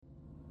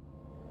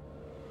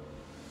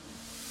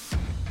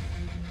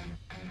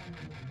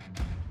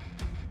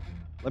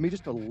Let me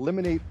just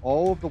eliminate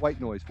all of the white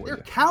noise for They're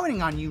you.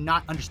 counting on you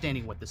not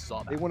understanding what this is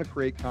all about. They want to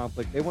create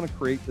conflict. They want to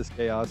create this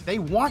chaos. They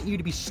want you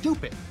to be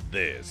stupid.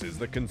 This is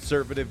the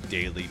Conservative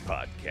Daily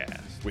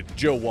Podcast with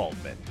Joe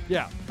Waldman.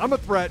 Yeah, I'm a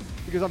threat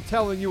because I'm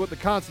telling you what the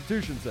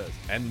Constitution says.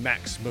 And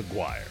Max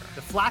McGuire.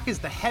 The flak is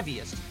the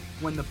heaviest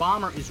when the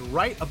bomber is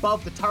right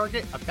above the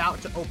target,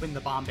 about to open the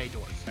bomb bay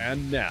doors.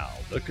 And now,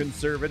 the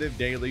Conservative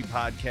Daily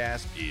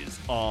Podcast is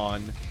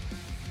on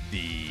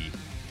the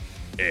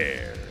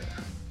air.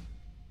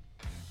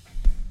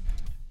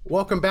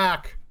 Welcome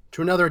back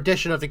to another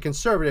edition of the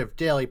Conservative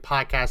Daily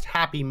Podcast.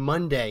 Happy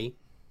Monday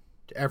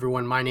to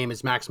everyone. My name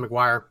is Max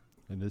McGuire.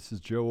 And this is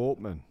Joe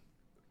Altman.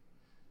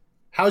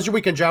 How's your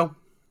weekend, Joe?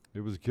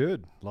 It was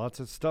good. Lots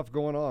of stuff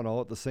going on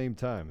all at the same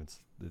time. It's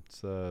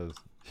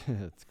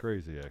it's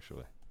crazy,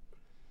 actually.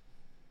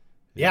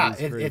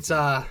 It's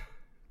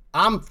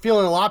I'm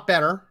feeling a lot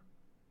better.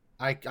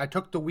 I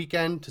took the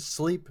weekend to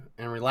sleep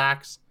and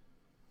relax.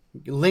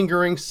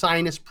 Lingering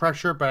sinus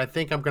pressure, but I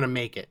think I'm going to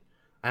make it.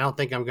 I don't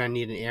think I'm going to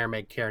need an Air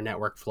Med Care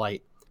Network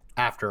flight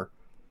after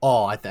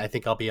all. I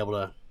think I'll be able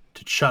to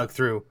chug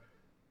through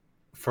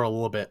for a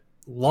little bit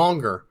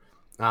longer.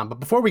 But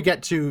before we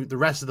get to the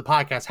rest of the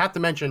podcast, I have to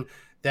mention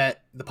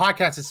that the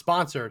podcast is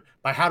sponsored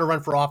by How to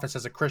Run for Office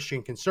as a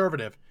Christian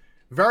Conservative.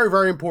 Very,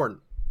 very important.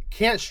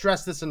 Can't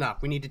stress this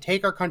enough. We need to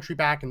take our country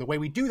back, and the way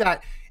we do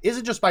that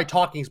isn't just by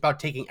talking, it's about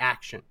taking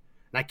action.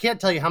 And I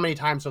can't tell you how many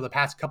times over the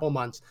past couple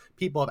months,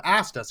 people have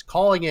asked us,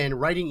 calling in,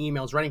 writing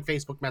emails, writing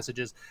Facebook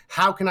messages,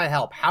 how can I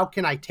help? How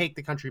can I take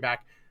the country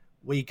back?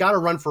 Well, you got to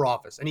run for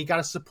office, and you got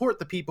to support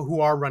the people who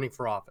are running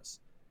for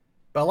office.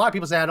 But a lot of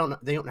people say,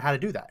 they don't know how to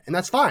do that. And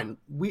that's fine.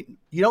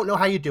 You don't know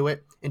how you do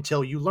it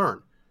until you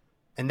learn.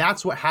 And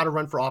that's what How to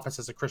Run for Office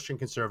as a Christian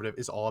Conservative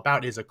is all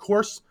about. It is a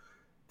course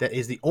that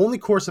is the only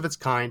course of its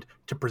kind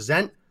to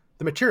present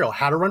the material,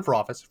 how to run for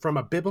office, from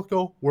a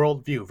biblical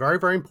worldview. Very,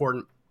 very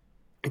important.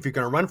 If you're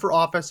going to run for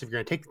office, if you're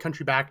going to take the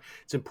country back,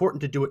 it's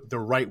important to do it the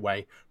right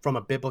way from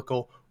a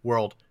biblical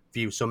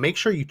worldview. So make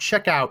sure you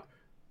check out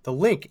the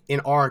link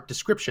in our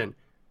description,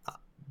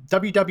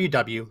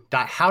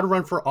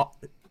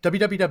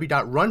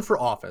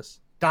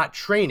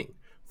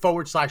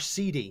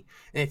 www.runforoffice.training/CD.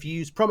 And if you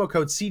use promo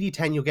code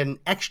CD10, you'll get an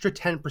extra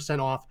 10%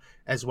 off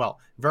as well.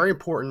 Very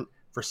important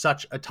for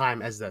such a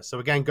time as this. So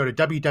again, go to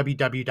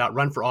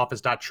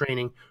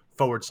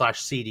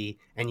www.runforoffice.training/CD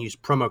and use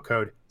promo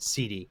code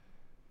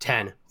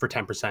CD10 for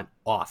 10%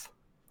 off.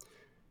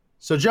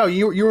 So Joe,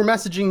 you were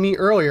messaging me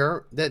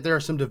earlier that there are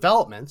some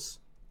developments.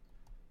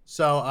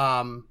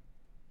 So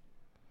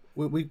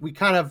we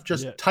kind of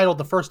just titled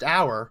the first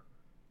hour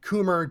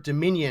Coomer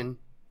Dominion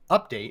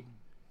Update.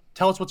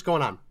 Tell us what's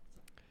going on.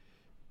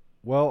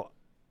 Well,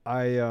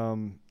 I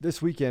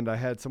this weekend I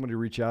had somebody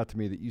reach out to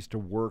me that used to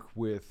work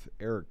with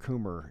Eric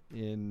Coomer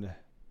in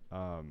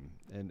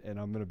and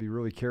I'm going to be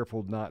really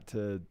careful not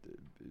to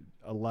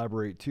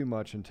elaborate too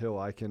much until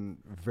I can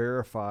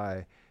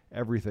verify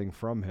everything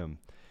from him.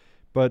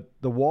 But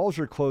the walls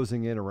are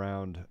closing in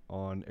around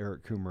on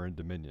Eric Coomer and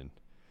Dominion.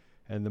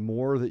 And the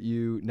more that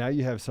now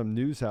you have some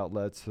news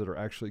outlets that are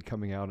actually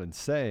coming out and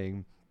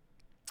saying,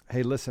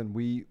 hey, listen,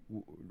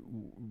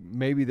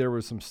 maybe there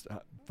was some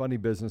funny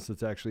business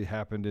that's actually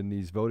happened in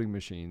these voting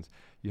machines.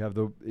 You have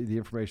the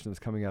information that's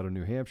coming out of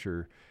New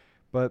Hampshire.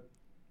 But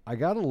I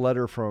got an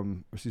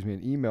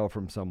email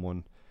from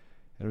someone,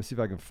 and let's see if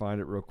I can find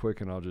it real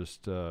quick, and I'll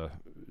just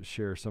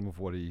share some of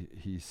what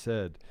he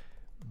said.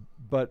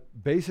 But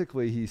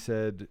basically he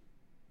said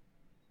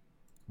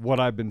what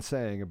I've been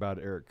saying about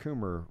Eric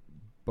Coomer,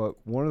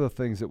 but one of the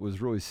things that was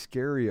really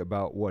scary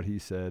about what he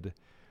said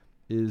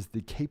is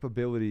the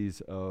capabilities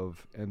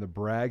of and the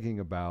bragging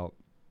about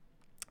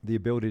the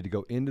ability to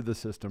go into the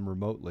system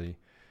remotely,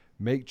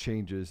 make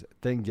changes,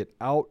 then get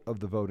out of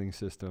the voting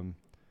system,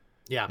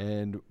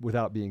 and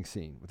without being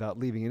seen, without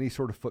leaving any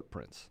sort of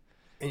footprints.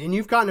 And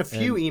you've gotten a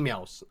few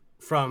emails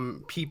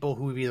from people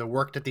who've either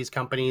worked at these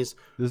companies,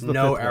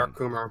 know Eric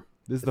Coomer.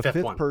 This is the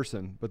fifth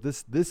person, but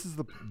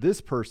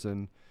this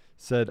person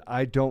said,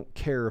 I don't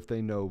care if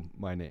they know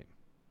my name.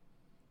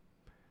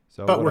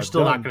 So but we're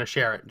still not going to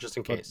share it just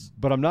in case.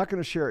 But I'm not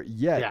going to share it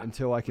yet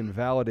until I can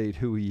validate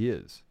who he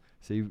is.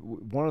 See,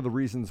 one of the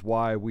reasons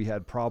why we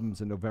had problems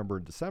in November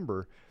and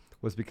December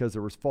was because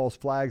there was false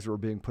flags that were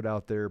being put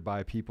out there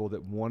by people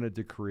that wanted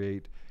to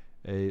create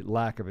a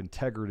lack of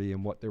integrity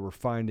in what they were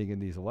finding in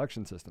these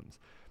election systems.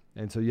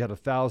 And so you had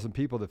 1,000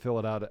 people that fill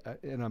it out,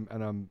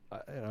 and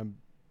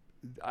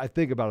I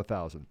think about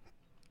 1,000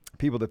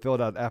 people that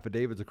filled out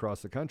affidavits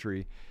across the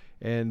country.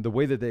 And the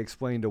way that they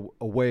explained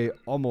away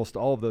almost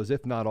all of those,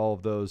 if not all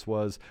of those,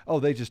 was,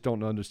 they just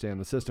don't understand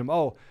the system.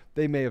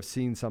 They may have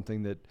seen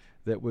something that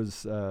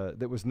was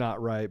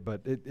not right,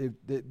 but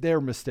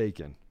they're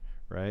mistaken,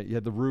 right? You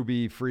had the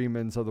Ruby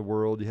Freemans of the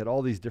world. You had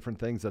all these different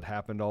things that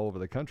happened all over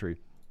the country,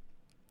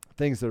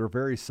 things that are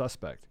very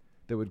suspect,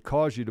 that would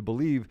cause you to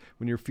believe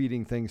when you're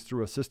feeding things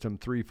through a system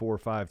 3, 4,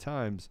 5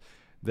 times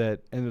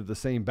that enter the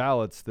same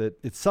ballots that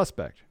it's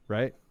suspect,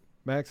 right,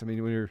 Max? I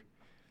mean, when you're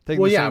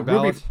taking same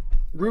ballots.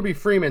 Ruby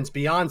Freeman's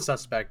beyond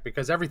suspect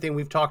because everything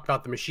we've talked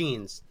about the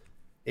machines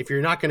if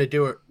you're not going to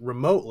do it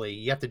remotely,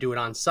 you have to do it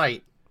on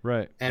site.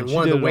 Right. And she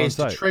one of did the it on ways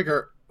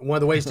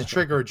to site.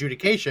 trigger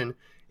adjudication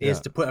is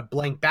Yeah. to put a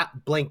blank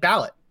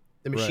ballot.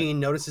 The machine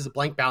notices a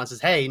blank ballot and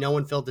says, "Hey, no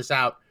one filled this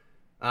out.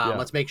 Yeah.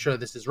 Let's make sure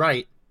this is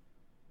right."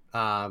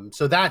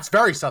 So that's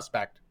very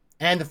suspect.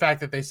 And the fact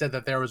that they said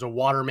that there was a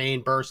water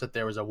main burst, that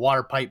there was a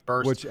water pipe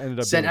burst, Which ended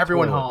up sent being a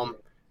everyone toilet. home.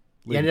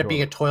 It ended up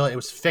being a toilet. It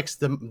was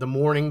fixed the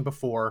morning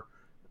before.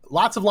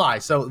 Lots of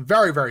lies. So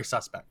very, very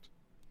suspect.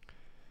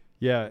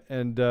 Yeah,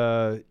 and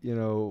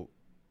Bill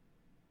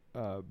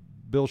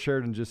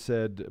Sheridan just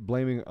said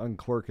blaming on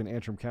clerk in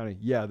Antrim County.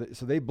 Yeah,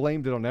 so they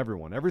blamed it on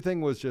everyone. Everything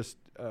was just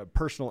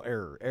personal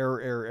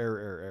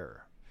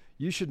error.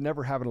 You should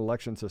never have an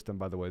election system,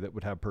 by the way, that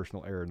would have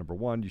personal error. Number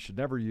one, you should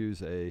never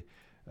use a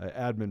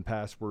admin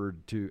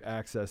password to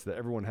access that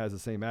everyone has the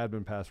same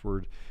admin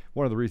password.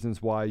 One of the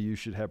reasons why you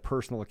should have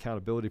personal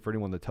accountability for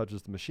anyone that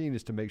touches the machine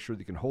is to make sure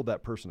that you can hold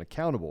that person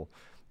accountable,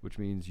 which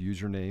means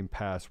username,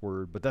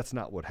 password. But that's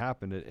not what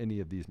happened at any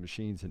of these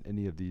machines and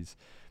any of these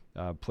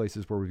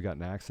places where we've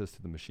gotten access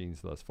to the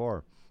machines thus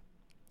far.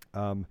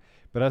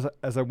 But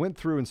as I went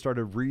through and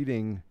started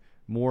reading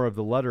more of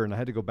the letter, and I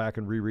had to go back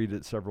and reread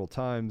it several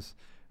times,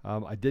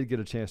 I did get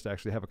a chance to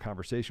actually have a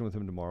conversation with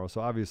him tomorrow.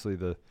 So obviously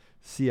the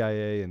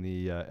CIA and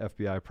the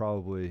FBI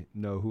probably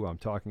know who I'm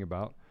talking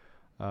about.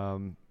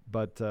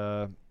 But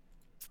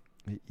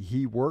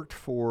he worked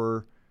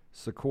for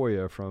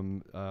Sequoia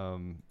from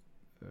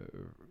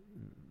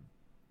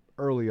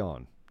early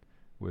on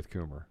with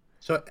Coomer.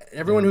 So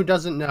everyone who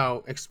doesn't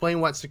know, explain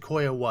what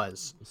Sequoia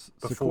was.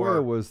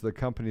 Sequoia was the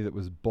company that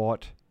was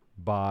bought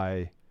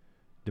by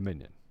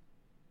Dominion.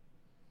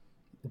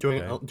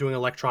 Doing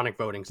electronic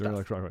voting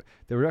stuff.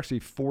 They were actually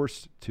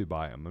forced to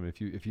buy them. I mean,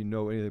 if you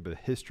know anything about the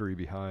history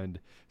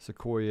behind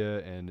Sequoia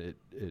and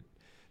it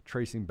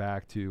tracing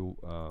back to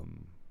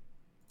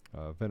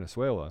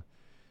Venezuela,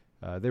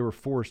 they were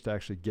forced to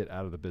actually get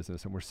out of the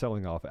business and were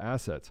selling off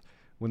assets.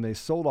 When they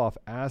sold off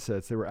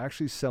assets, they were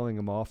actually selling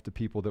them off to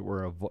people that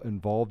were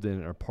involved in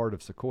and are part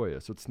of Sequoia.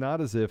 So it's not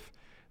as if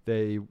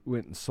they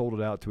went and sold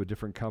it out to a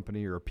different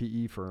company or a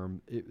PE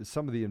firm. It was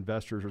some of the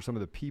investors or some of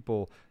the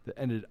people that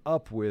ended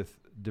up with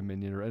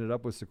Dominion or ended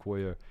up with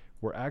Sequoia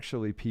were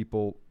actually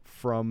people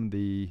from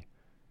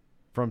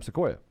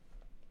Sequoia,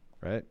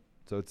 right?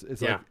 So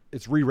it's like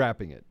it's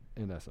rewrapping it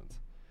in essence.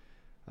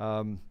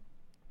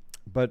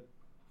 But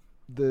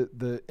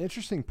the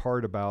interesting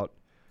part about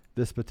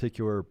this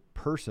particular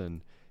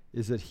person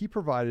is that he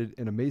provided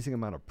an amazing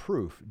amount of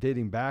proof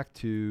dating back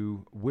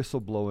to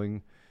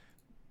whistleblowing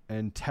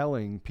and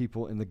telling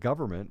people in the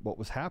government what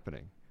was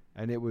happening,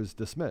 and it was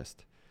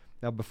dismissed.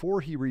 Now,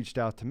 before he reached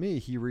out to me,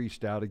 he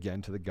reached out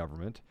again to the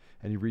government,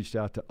 and he reached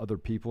out to other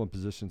people in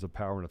positions of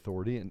power and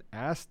authority and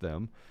asked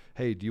them,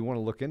 hey, do you want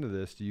to look into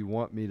this? Do you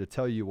want me to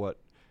tell you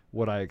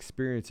what I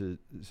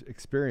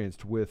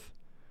experienced with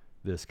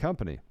this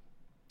company?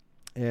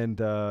 And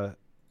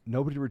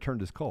nobody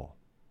returned his call.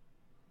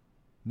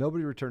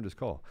 Nobody returned his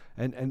call.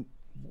 And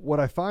what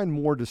I find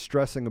more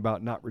distressing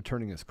about not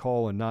returning his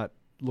call and not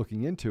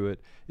looking into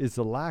it is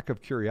the lack of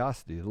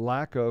curiosity, the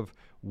lack of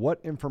what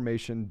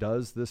information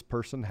does this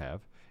person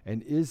have,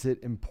 and is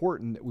it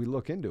important that we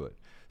look into it?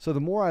 So the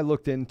more I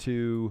looked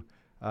into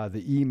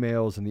the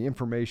emails and the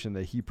information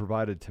that he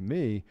provided to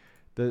me,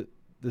 the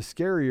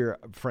scarier,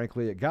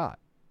 frankly, it got.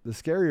 The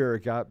scarier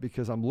it got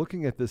because I'm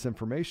looking at this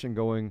information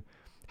going,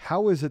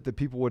 how is it that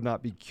people would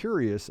not be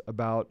curious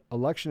about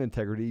election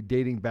integrity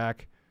dating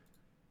back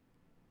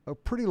a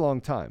pretty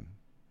long time,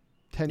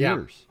 10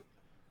 years,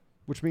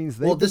 which means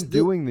they've been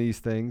doing these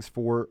things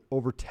for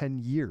over 10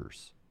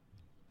 years.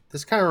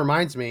 This kind of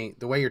reminds me,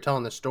 the way you're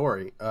telling the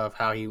story of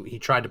how he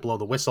tried to blow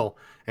the whistle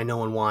and no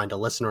one wanted to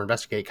listen or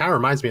investigate. It kind of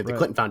reminds me of the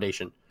Clinton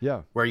Foundation,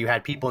 where you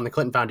had people in the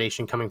Clinton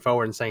Foundation coming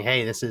forward and saying,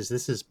 hey, this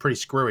is pretty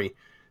screwy.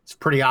 It's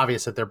pretty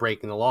obvious that they're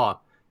breaking the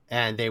law.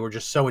 And they were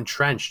just so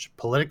entrenched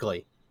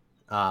politically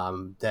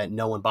that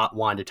no one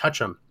wanted to touch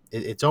them.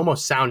 It's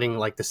almost sounding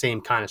like the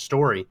same kind of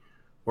story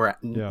where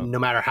no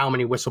matter how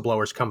many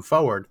whistleblowers come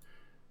forward,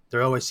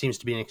 there always seems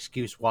to be an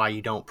excuse why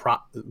you don't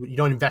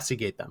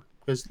investigate them.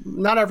 Because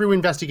not every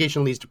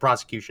investigation leads to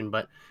prosecution,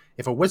 but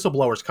if a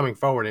whistleblower is coming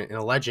forward and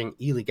alleging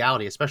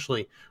illegality,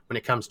 especially when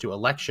it comes to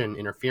election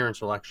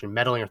interference, election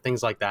meddling, or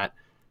things like that,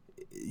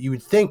 you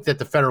would think that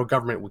the federal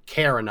government would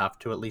care enough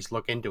to at least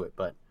look into it.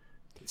 But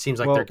it seems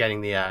like they're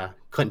getting the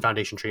Clinton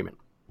Foundation treatment.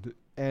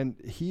 And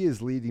he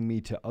is leading me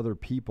to other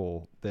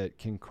people that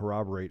can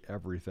corroborate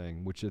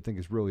everything, which I think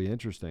is really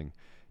interesting.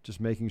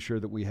 Just making sure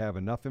that we have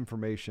enough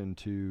information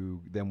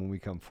to then when we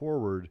come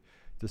forward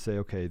to say,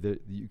 okay,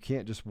 you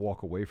can't just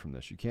walk away from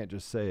this. You can't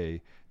just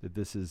say that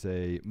this is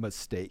a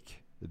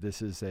mistake, that this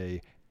is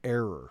a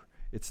error.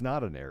 It's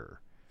not an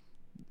error.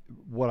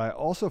 What I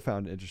also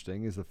found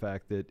interesting is the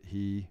fact that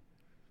he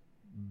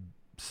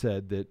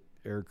said that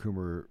Eric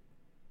Coomer,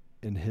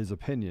 in his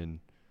opinion,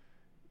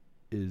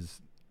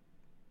 is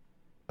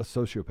a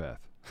sociopath.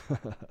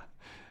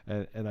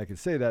 and I can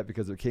say that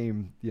because it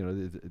came,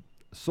 the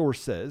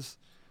source says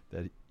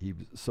that he's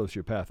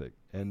sociopathic.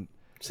 And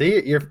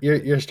See,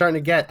 you're starting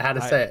to get how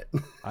to say it.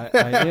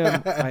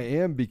 I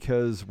am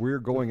because we're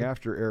going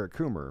after Eric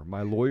Coomer.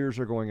 My lawyers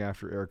are going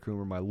after Eric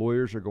Coomer. My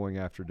lawyers are going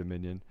after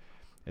Dominion.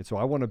 And so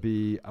I want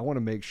to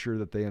make sure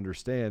that they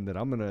understand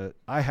that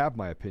I have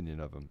my opinion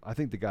of him. I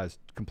think the guy's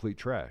complete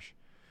trash.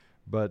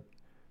 But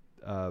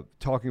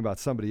talking about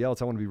somebody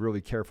else, I want to be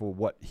really careful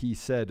what he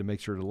said to make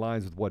sure it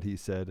aligns with what he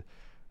said,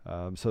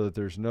 so that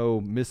there's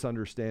no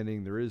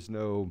misunderstanding. There is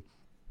no,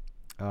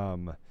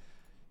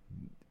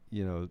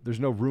 there's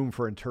no room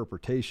for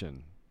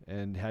interpretation,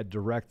 and had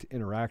direct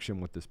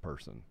interaction with this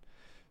person.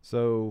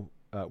 So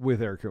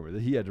with Eric Coomer,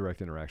 that he had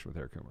direct interaction with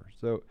Eric Coomer.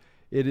 So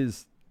it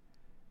is,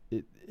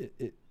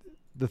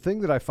 the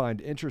thing that I find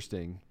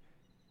interesting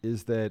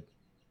is that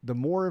the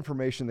more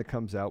information that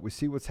comes out, we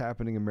see what's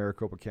happening in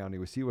Maricopa County.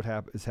 We see what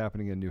is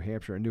happening in New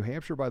Hampshire. And New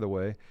Hampshire, by the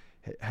way,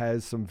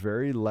 has some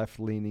very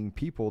left-leaning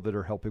people that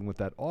are helping with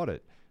that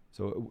audit.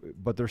 So,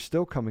 but they're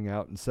still coming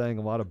out and saying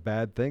a lot of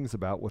bad things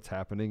about what's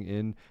happening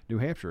in New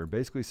Hampshire, and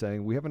basically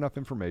saying we have enough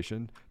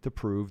information to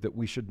prove that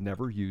we should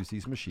never use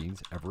these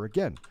machines ever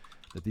again,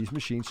 that these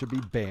machines should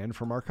be banned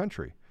from our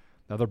country.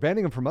 Now, they're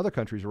banning them from other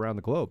countries around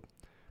the globe,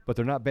 but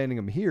they're not banning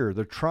them here.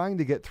 They're trying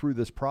to get through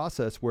this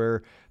process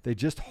where they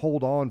just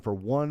hold on for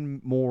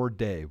one more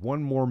day,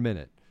 one more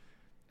minute.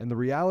 And the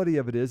reality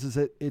of it is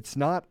that it's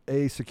not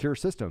a secure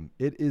system.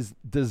 It is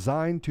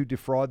designed to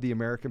defraud the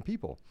American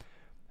people.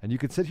 And you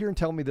can sit here and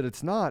tell me that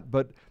it's not,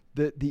 but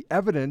the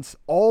evidence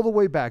all the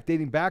way back,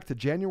 dating back to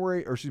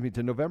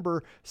to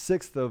November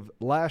 6th of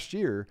last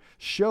year,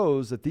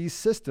 shows that these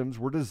systems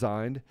were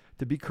designed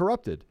to be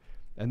corrupted,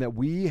 and that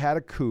we had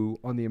a coup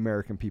on the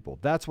American people.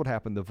 That's what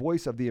happened. The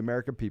voice of the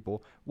American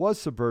people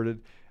was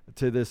subverted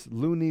to this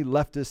loony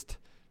leftist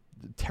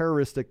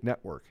terroristic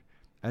network.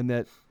 And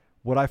that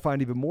what I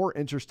find even more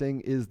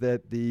interesting is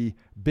that the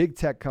big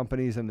tech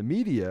companies and the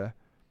media,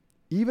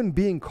 even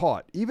being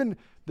caught,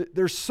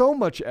 there's so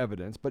much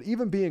evidence, but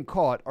even being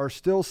caught, are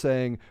still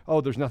saying, oh,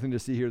 there's nothing to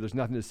see here, there's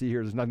nothing to see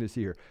here, there's nothing to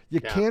see here. You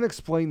can't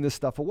explain this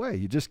stuff away.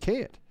 You just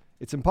can't.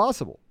 It's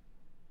impossible.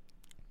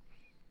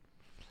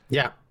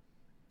 Yeah.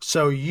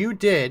 So you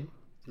did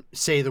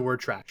say the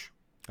word trash.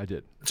 I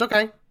did. It's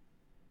okay.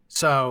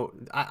 So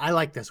I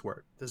like this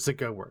word. This is a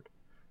good word.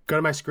 Go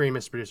to my screen,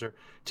 Mr. Producer.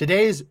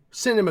 Today's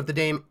synonym of the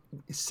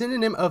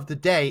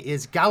day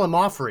is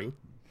gallimaufry.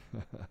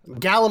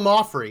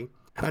 Gallimaufry,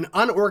 an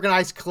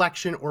unorganized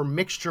collection or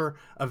mixture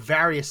of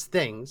various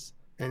things.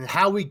 And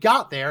how we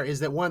got there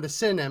is that one of the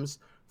synonyms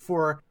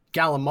for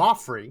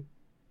gallimaufry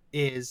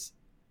is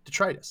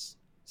detritus.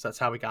 So that's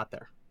how we got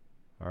there.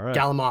 All right.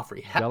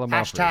 Gallimaufry.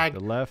 Hashtag the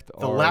left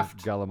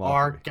gallimaufry.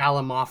 Are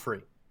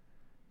gallimaufry.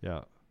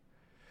 Yeah.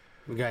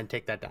 We'll go ahead and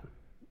take that down.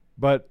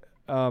 But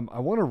I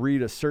want to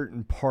read a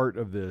certain part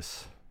of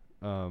this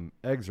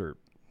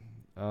excerpt.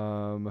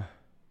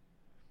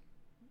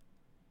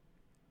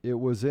 It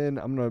was in,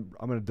 I'm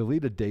gonna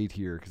delete a date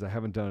here because I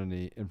haven't done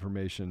any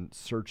information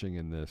searching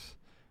in this,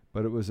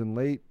 but it was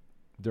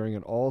during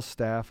an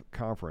all-staff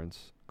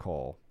conference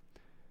call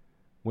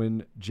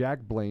when Jack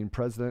Blaine,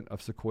 president of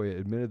Sequoia,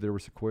 admitted there were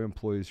Sequoia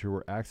employees who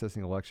were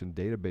accessing election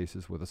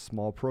databases with a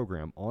small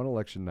program on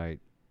election night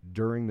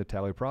during the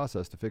tally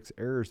process to fix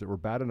errors that were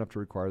bad enough to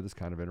require this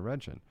kind of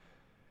intervention.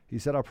 He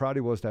said how proud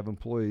he was to have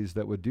employees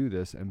that would do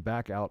this and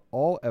back out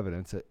all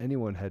evidence that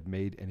anyone had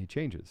made any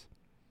changes.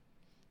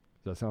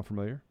 Does that sound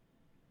familiar?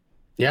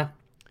 Yeah.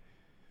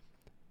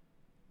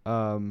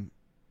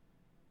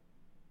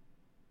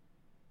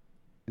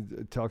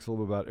 It talks a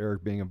little bit about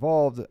Eric being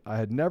involved. I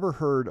had never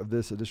heard of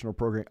this additional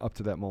program up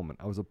to that moment.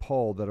 I was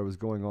appalled that it was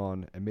going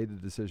on and made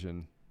the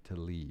decision to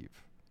leave.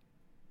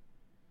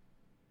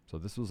 So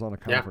this was on a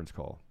conference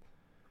call.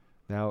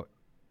 Now,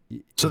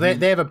 so they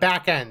have a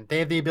back end. They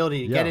have the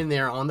ability to get in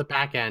there on the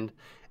back end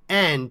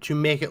and to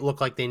make it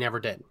look like they never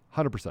did.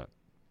 100%.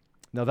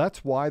 Now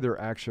that's why they're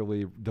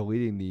actually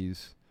deleting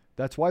these.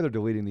 That's why they're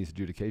deleting these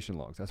adjudication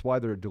logs. That's why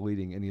they're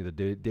deleting any of the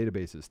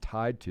databases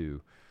tied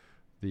to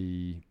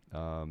the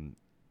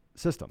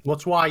system. Well,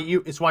 it's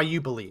why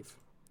you believe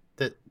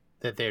that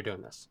they're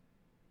doing this.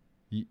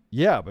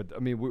 Yeah, but I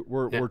mean,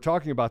 we're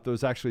talking about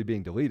those actually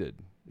being deleted.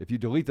 If you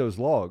delete those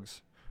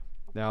logs,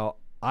 now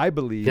I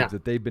believe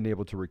that they've been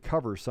able to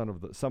recover some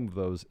of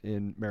those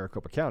in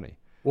Maricopa County.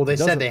 Well, they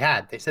said they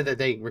had. They said that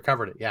they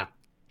recovered it. Yeah.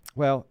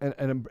 Well,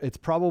 and it's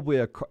probably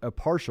a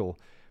partial,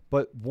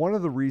 but one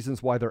of the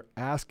reasons why they're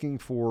asking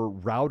for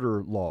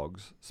router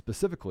logs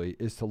specifically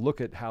is to look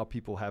at how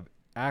people have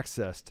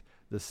accessed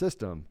the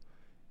system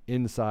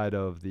inside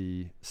of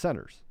the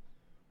centers.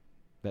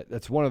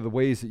 That's one of the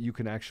ways that you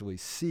can actually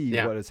see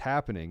what is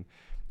happening.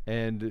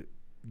 And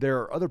there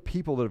are other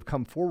people that have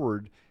come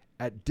forward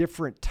at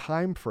different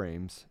time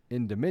frames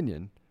in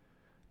Dominion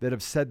that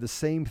have said the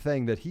same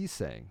thing that he's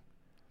saying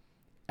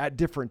at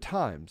different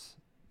times.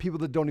 People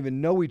that don't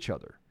even know each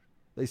other.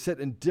 They sit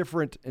in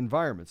different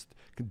environments,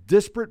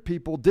 disparate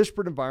people,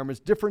 disparate environments,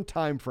 different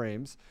time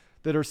frames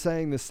that are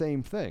saying the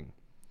same thing.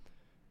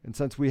 And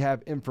since we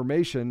have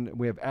information,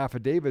 we have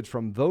affidavits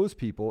from those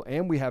people,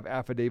 and we have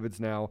affidavits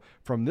now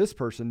from this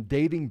person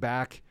dating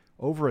back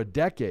over a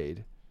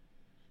decade,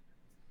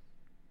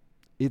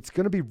 it's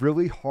going to be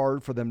really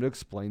hard for them to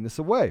explain this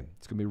away.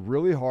 It's going to be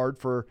really hard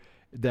for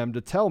them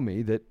to tell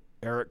me that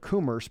Eric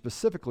Coomer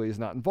specifically is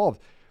not involved.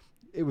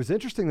 It was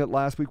interesting that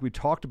last week we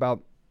talked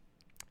about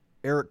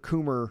Eric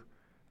Coomer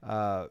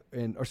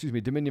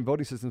Dominion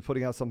Voting Systems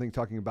putting out something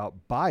talking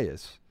about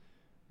bias.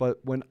 But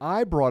when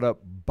I brought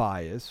up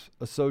bias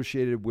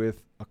associated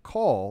with a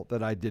call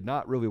that I did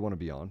not really want to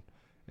be on,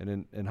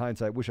 and in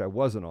hindsight, wish I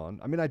wasn't on.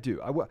 I mean, I do.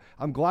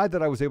 I'm glad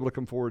that I was able to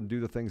come forward and do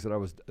the things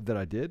that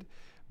I did.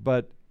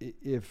 But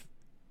if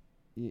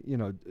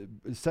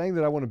saying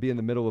that I want to be in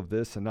the middle of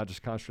this and not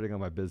just concentrating on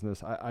my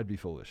business, I'd be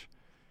foolish.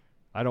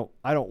 I don't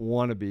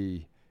want to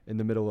be in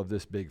the middle of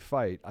this big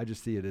fight. I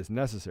just see it as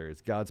necessary.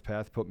 It's God's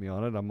path. Put me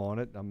on it. I'm on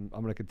it. I'm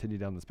going to continue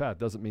down this path.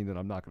 Doesn't mean that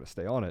I'm not going to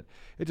stay on it.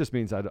 It just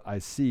means I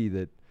see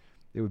that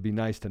it would be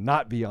nice to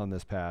not be on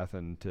this path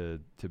and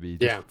to be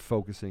just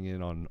focusing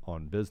in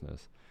on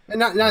business.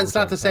 And it's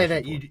not to say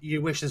that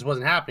you wish this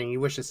wasn't happening. You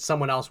wish that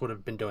someone else would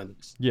have been doing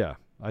this. Yeah,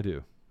 I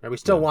do. Right? We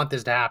still want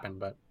this to happen,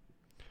 but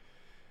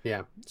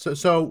yeah.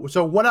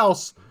 So what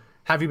else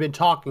have you been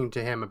talking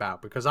to him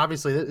about? Because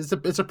obviously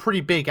it's a pretty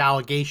big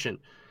allegation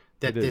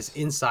that this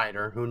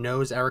insider who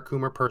knows Eric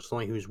Coomer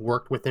personally, who's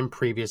worked with him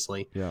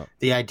previously,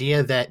 the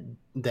idea that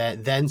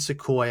then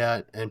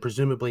Sequoia and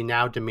presumably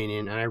now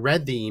Dominion, and I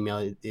read the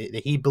email,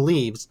 that he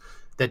believes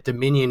that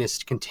Dominion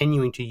is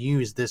continuing to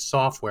use this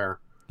software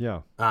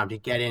to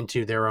get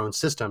into their own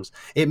systems.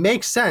 It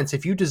makes sense.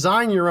 If you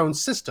design your own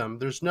system,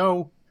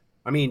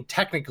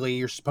 technically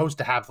you're supposed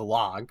to have the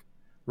log,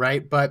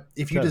 right? But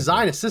if you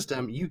design a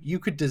system, you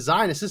could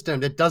design a system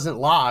that doesn't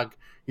log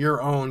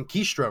your own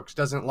keystrokes,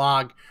 doesn't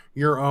log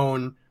your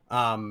own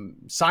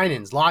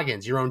sign-ins,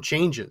 logins, your own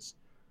changes,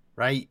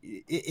 right?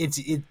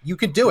 You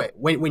can do it.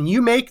 When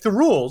you make the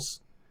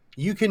rules,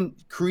 you can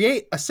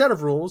create a set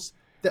of rules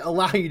that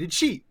allow you to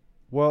cheat.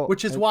 Well,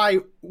 which is why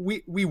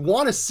we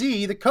want to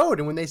see the code.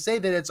 And when they say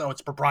that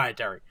it's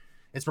proprietary,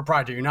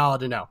 you're not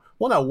allowed to know.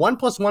 Well, no, 1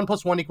 + 1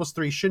 + 1 =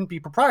 3 shouldn't be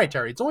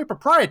proprietary. It's only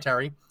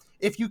proprietary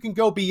if you can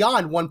go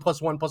beyond 1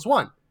 + 1 +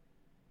 1,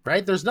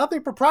 right? There's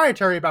nothing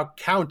proprietary about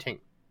counting.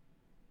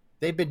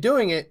 They've been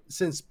doing it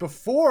since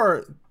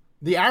before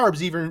the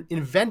Arabs even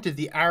invented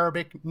the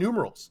Arabic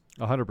numerals.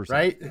 100%.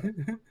 Right?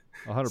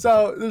 100%.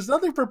 So there's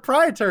nothing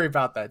proprietary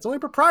about that. It's only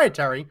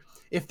proprietary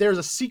if there's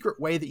a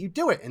secret way that you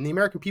do it. And the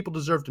American people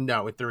deserve to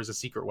know if there is a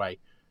secret way.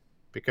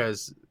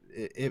 Because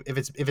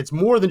if it's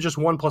more than just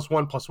 1 +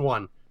 1 +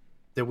 1,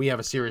 then we have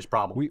a serious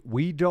problem.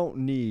 We don't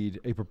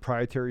need a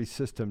proprietary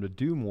system to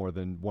do more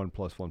than 1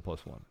 + 1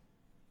 + 1.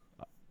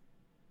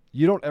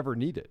 You don't ever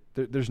need it.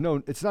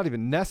 It's not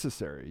even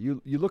necessary.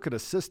 You look at a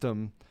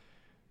system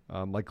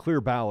like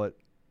Clear Ballot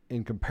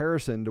in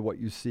comparison to what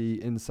you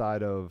see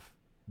inside of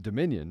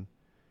Dominion,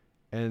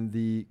 and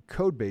the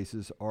code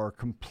bases are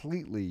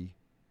completely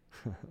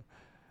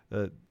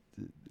 1/10,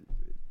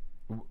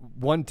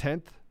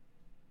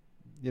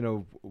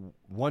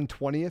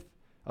 1/20th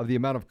of the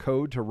amount of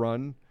code to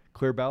run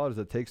Clear Ballot as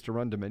it takes to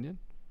run Dominion,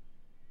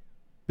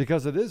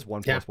 because it is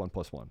 1 + 1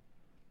 + 1.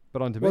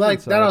 But on Dominion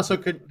side, that also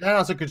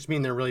could just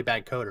mean they're really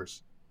bad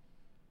coders.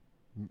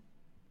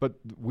 But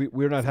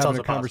we're not having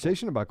a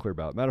conversation about Clear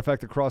Ballot. Matter of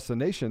fact, across the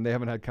nation, they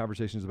haven't had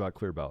conversations about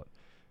Clear Ballot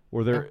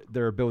or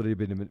their ability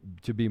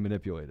to be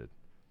manipulated,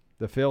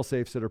 the fail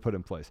safes that are put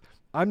in place.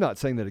 I'm not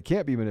saying that it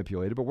can't be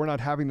manipulated, but we're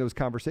not having those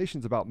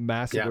conversations about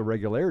massive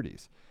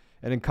irregularities.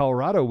 And in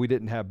Colorado, we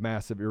didn't have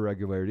massive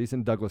irregularities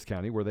in Douglas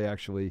County where they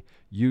actually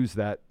use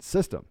that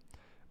system.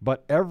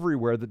 But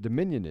everywhere that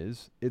Dominion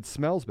is, it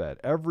smells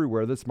bad.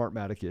 Everywhere that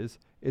Smartmatic is,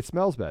 it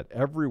smells bad.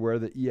 Everywhere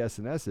that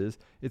ES&S is,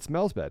 it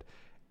smells bad.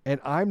 And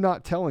I'm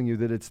not telling you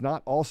that it's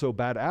not also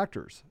bad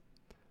actors.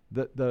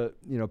 The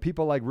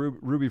people like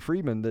Ruby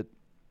Freeman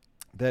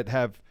that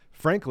have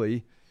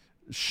frankly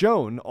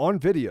shown on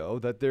video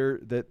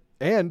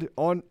and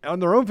on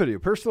their own video,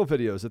 personal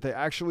videos, that they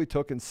actually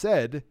took and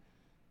said,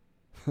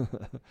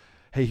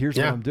 "Hey, here's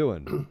what I'm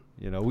doing."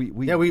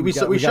 We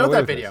showed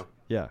that video.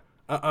 Yeah.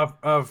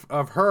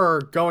 Of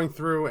her going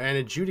through and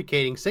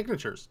adjudicating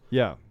signatures.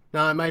 Yeah.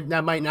 Now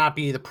that might not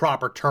be the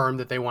proper term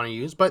that they want to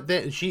use, but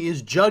she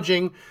is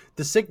judging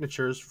the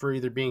signatures for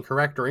either being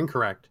correct or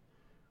incorrect.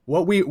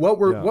 What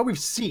we've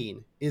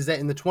seen is that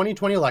in the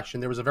 2020 election,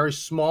 there was a very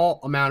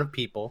small amount of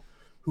people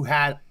who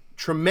had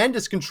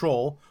tremendous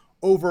control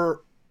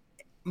over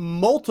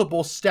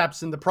multiple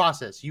steps in the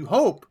process. You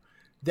hope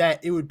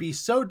that it would be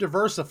so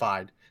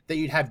diversified that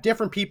you'd have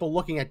different people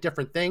looking at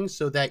different things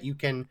so that you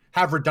can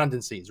have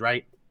redundancies,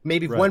 right?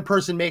 Maybe if one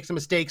person makes a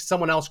mistake,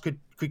 someone else could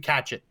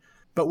catch it.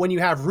 But when you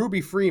have Ruby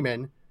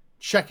Freeman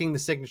checking the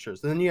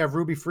signatures, and then you have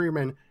Ruby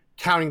Freeman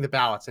counting the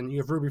ballots, and you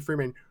have Ruby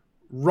Freeman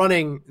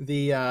running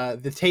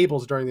the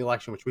tables during the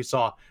election, which we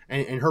saw,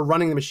 and her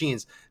running the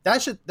machines,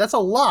 that's a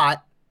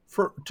lot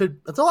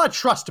of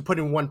trust to put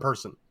in one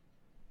person.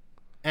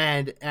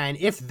 And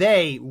if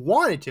they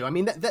wanted to, I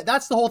mean,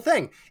 that's the whole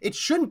thing. It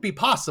shouldn't be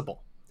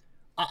possible.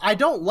 I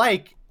don't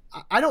like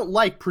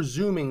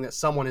presuming that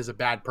someone is a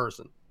bad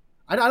person.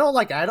 I don't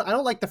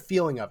like the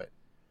feeling of it.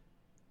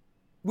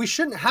 we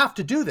shouldn't have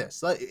to do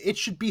this. It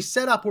should be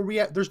set up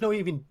where there's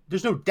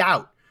no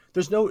doubt.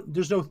 There's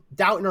no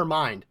doubt in our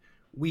mind.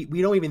 We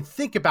don't even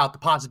think about the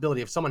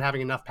possibility of someone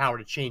having enough power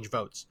to change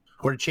votes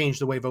or to change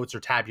the way votes are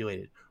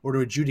tabulated or to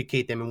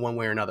adjudicate them in one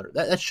way or another.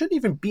 That shouldn't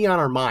even be on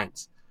our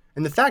minds.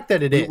 And the fact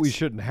that it is. We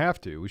shouldn't have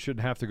to. We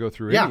shouldn't have to go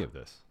through any of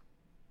this.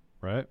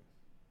 Right?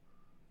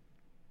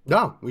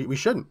 No, we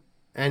shouldn't.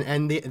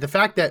 And the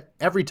fact that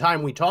every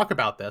time we talk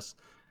about this,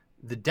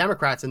 the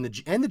Democrats and the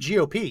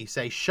GOP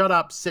say, shut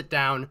up, sit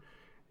down.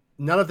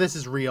 None of this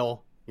is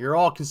real. You're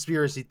all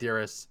conspiracy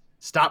theorists.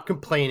 Stop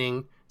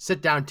complaining.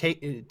 Sit down,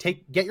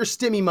 get your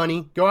stimmy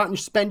money, go out and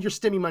spend your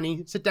stimmy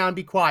money, sit down,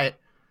 be quiet.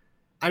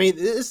 I mean,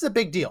 this is a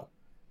big deal.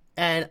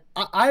 And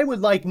I would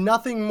like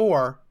nothing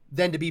more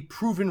than to be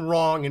proven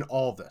wrong in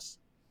all of this.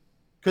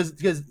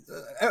 Because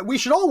we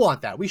should all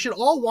want that. We should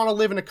all want to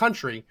live in a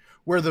country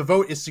where the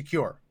vote is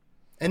secure.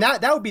 And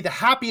that would be the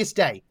happiest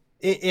day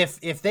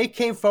if they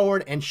came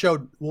forward and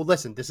showed, well,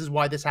 listen, this is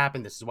why this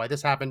happened. This is why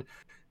this happened.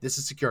 This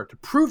is secure. To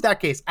prove that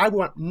case, I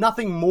want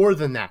nothing more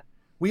than that.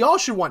 We all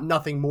should want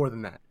nothing more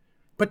than that.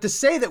 But to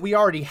say that we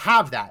already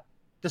have that,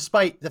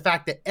 despite the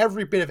fact that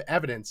every bit of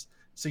evidence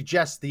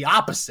suggests the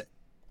opposite,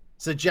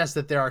 suggests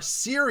that there are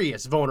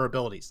serious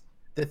vulnerabilities,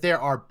 that there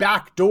are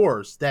back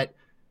doors, that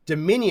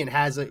Dominion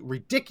has a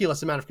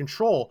ridiculous amount of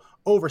control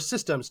over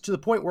systems to the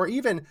point where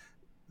even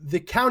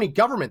the county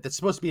government that's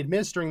supposed to be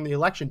administering the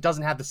election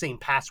doesn't have the same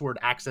password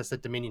access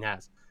that Dominion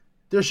has.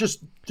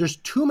 There's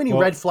too many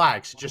red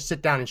flags to just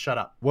sit down and shut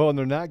up. Well, and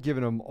they're not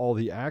giving them all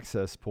the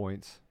access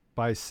points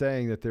by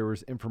saying that there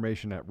was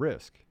information at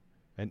risk.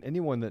 And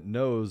anyone that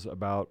knows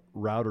about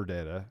router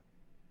data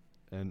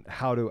and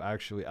how to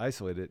actually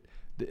isolate it,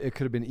 it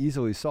could have been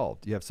easily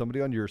solved. You have somebody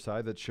on your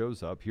side that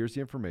shows up. Here's the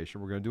information.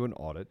 We're going to do an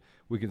audit.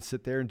 We can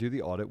sit there and do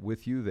the audit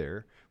with you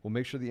there. We'll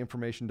make sure the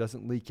information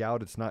doesn't leak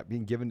out. It's not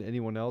being given to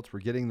anyone else.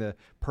 We're getting the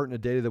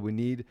pertinent data that we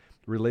need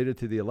related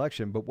to the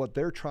election. But what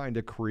they're trying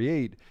to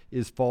create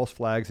is false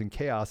flags and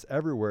chaos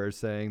everywhere,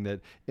 saying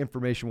that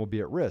information will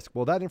be at risk.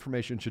 Well, that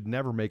information should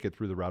never make it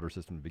through the router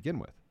system to begin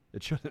with.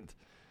 It shouldn't.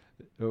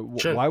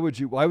 Why would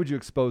you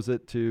expose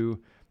it to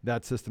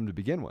that system to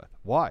begin with?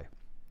 Why?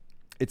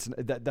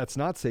 That's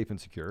not safe and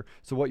secure.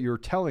 So what you're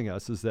telling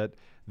us is that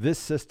this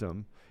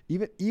system,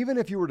 even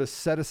if you were to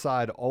set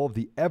aside all of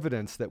the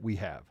evidence that we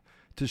have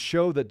to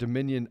show that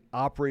Dominion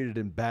operated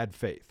in bad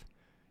faith,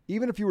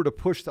 even if you were to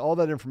push all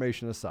that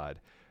information aside,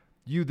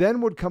 you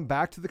then would come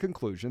back to the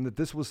conclusion that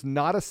this was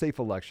not a safe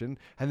election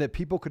and that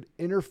people could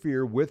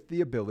interfere with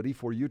the ability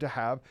for you to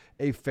have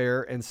a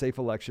fair and safe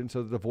election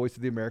so that the voice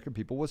of the American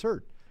people was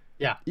heard.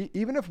 Yeah.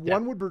 Even if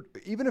one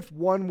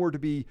were to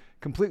be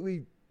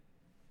completely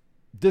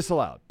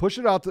disallowed, push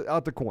it out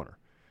the corner,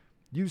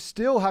 you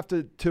still have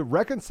to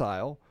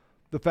reconcile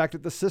the fact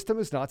that the system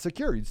is not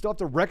secure. You still have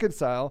to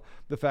reconcile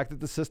the fact that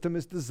the system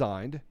is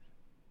designed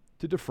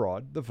to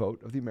defraud the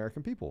vote of the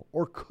American people,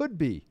 or could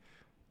be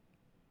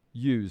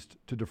used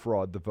to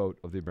defraud the vote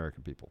of the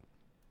American people.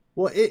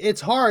 Well,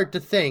 it's hard to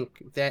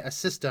think that a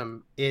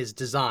system is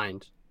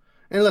designed.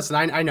 And listen,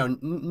 I know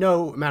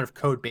no amount of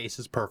code base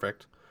is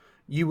perfect.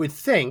 You would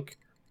think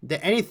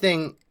that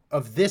anything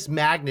of this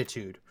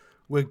magnitude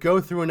would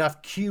go through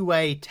enough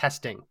QA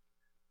testing,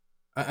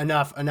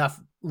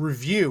 enough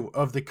review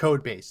of the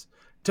code base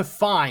to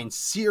find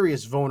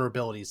serious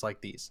vulnerabilities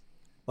like these.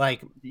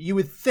 Like, you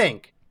would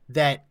think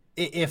that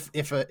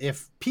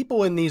if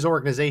people in these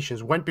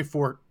organizations went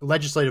before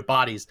legislative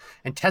bodies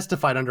and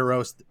testified under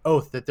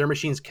oath that their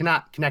machines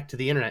cannot connect to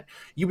the internet,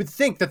 you would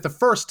think that the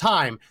first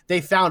time they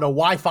found a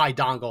Wi-Fi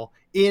dongle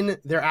in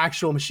their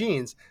actual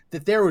machines,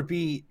 that there would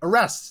be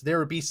arrests, there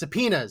would be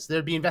subpoenas,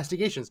 there'd be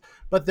investigations,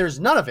 but there's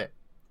none of it.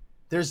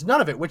 There's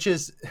none of it, which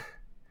is,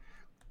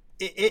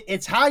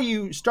 it's how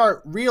you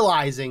start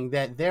realizing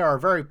that there are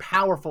very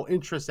powerful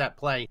interests at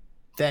play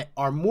that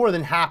are more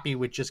than happy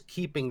with just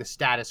keeping the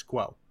status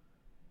quo,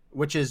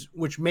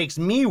 which makes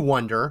me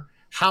wonder,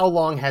 how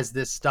long has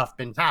this stuff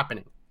been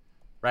happening,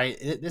 right?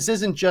 This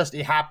isn't just,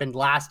 it happened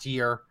last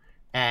year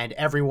and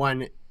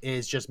everyone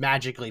is just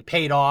magically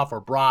paid off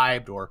or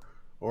bribed or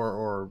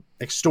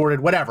extorted,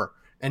 whatever,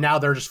 and now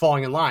they're just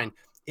falling in line.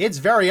 It's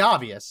very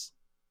obvious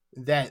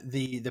that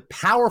the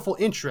powerful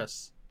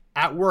interests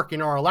at work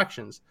in our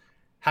elections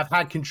have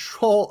had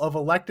control of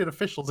elected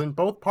officials in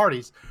both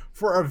parties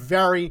for a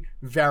very,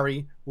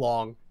 very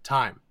long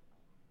time.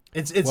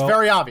 It's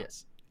very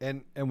obvious.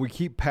 And we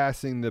keep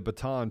passing the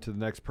baton to the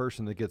next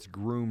person that gets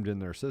groomed in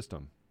their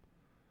system.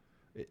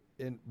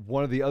 And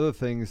one of the other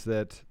things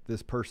that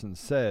this person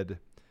said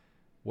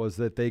was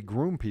that they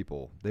groom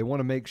people. They want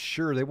to make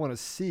sure, they want to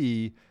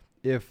see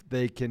if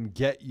they can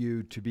get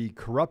you to be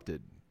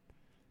corrupted.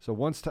 So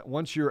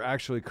once you're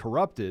actually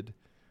corrupted,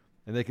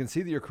 and they can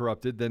see that you're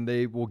corrupted, then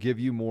they will give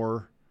you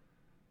more.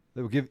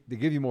 They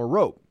give you more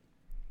rope.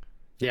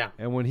 Yeah.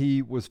 And when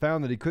he was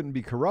found that he couldn't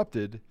be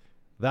corrupted,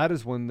 that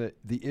is when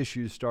the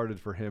issues started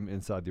for him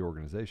inside the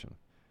organization.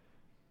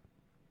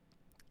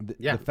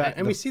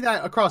 We see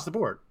that across the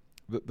board.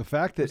 The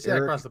fact that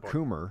Eric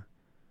Coomer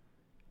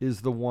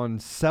is the one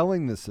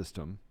selling the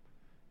system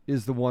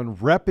is the one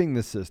repping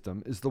the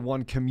system, is the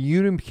one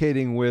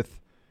communicating with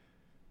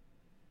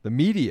the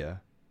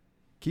media.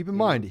 Keep in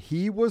mind,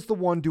 he was the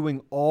one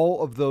doing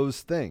all of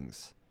those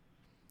things.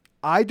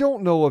 I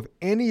don't know of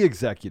any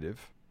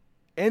executive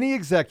in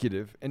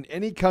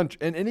any country,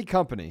 in any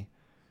company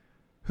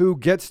who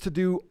gets to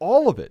do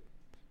all of it.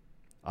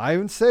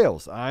 I'm in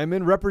sales. I'm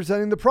in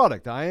representing the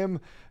product. I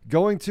am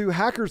going to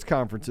hackers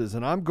conferences,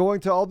 and I'm going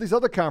to all these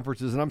other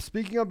conferences, and I'm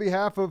speaking on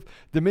behalf of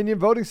Dominion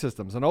Voting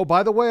Systems. And oh,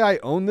 by the way, I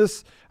own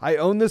this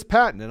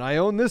patent, and I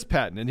own this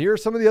patent, and here are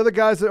some of the other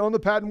guys that own the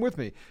patent with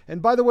me.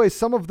 And by the way,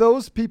 some of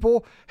those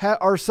people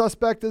are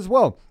suspect as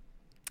well.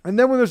 And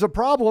then when there's a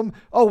problem,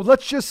 oh,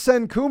 let's just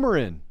send Coomer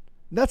in.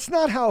 That's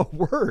not how it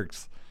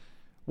works.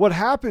 What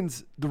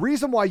happens, the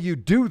reason why you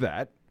do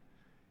that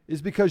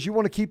is because you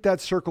want to keep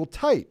that circle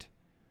tight.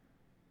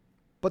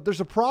 But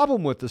there's a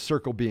problem with the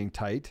circle being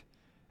tight,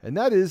 and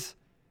that is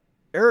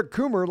Eric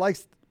Coomer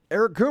likes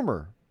Eric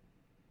Coomer.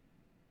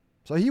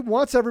 So he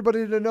wants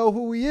everybody to know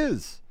who he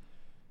is.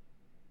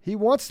 He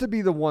wants to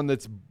be the one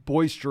that's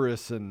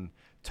boisterous and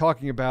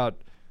talking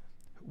about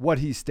what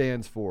he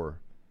stands for.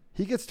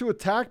 He gets to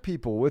attack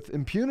people with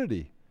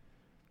impunity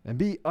and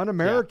be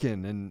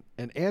un-American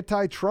and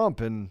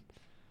anti-Trump. And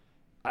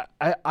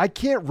I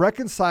can't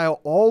reconcile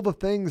all the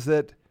things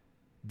that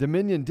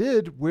Dominion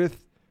did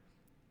with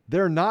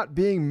there not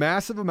being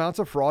massive amounts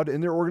of fraud in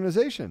their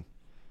organization.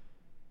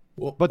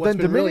 Well, but then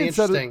Dominion really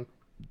interesting,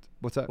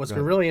 what's that? What's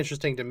been really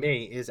interesting to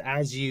me is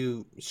as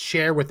you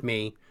share with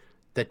me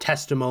the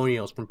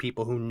testimonials from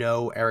people who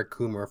know Eric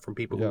Coomer, from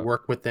people who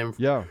work with him,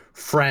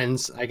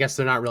 friends. I guess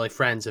they're not really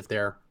friends if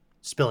they're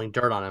spilling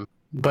dirt on him,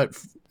 but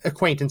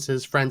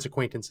acquaintances,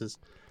 acquaintances.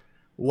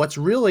 What's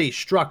really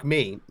struck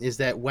me is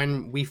that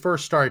when we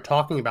first started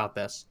talking about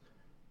this,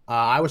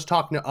 I was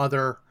talking to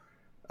other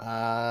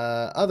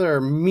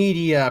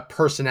media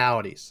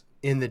personalities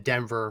in the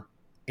Denver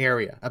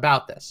area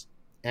about this.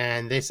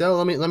 And they said,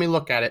 let me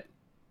look at it.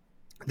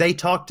 They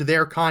talked to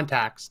their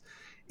contacts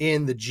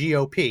in the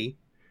GOP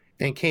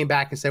and came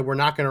back and said, we're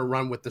not going to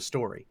run with the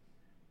story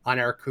on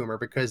Eric Coomer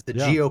because the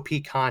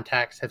GOP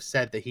contacts have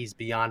said that he's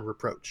beyond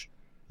reproach.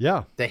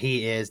 Yeah. That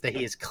he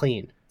is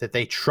clean, that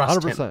they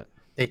trust 100%. Him.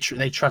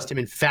 They trust him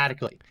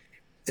emphatically.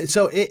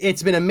 So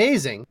it's been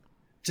amazing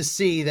to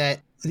see that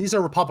these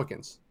are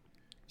Republicans.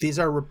 These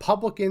are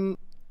Republican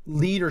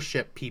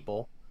leadership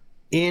people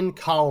in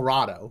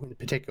Colorado in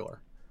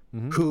particular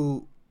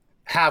who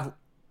have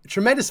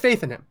tremendous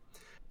faith in him.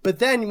 But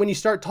then when you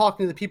start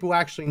talking to the people who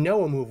actually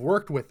know him, who have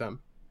worked with him,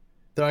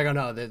 they're like, oh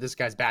no, this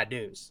guy's bad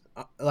news.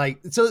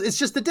 So it's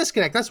just the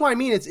disconnect. That's why I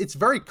mean it's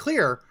very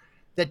clear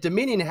that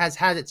Dominion has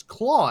had its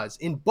claws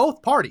in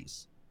both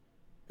parties.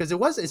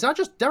 Because it's not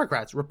just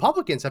Democrats.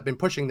 Republicans have been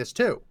pushing this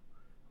too.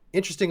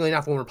 Interestingly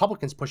enough, when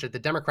Republicans push it, the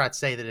Democrats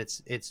say that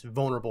it's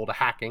vulnerable to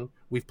hacking.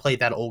 We've played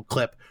that old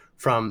clip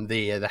from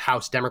the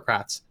House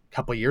Democrats a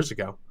couple of years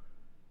ago.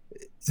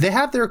 They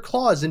have their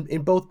claws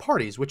in both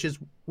parties, which is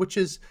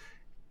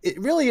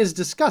it really is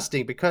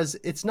disgusting because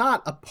it's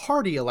not a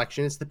party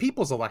election; it's the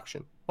people's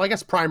election. Well, I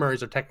guess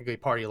primaries are technically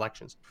party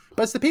elections,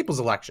 but it's the people's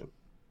election.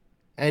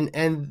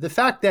 And the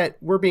fact that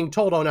we're being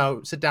told, oh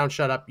no, sit down,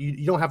 shut up,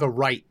 you don't have a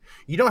right.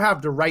 You don't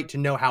have the right to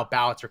know how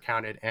ballots are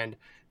counted. And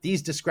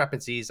these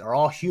discrepancies are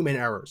all human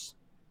errors.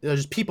 They're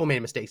just people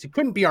made mistakes. It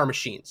couldn't be our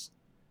machines.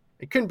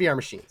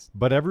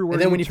 But everywhere.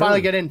 And then when you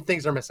finally get in,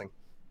 things are missing.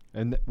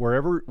 And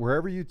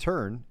wherever you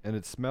turn and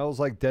it smells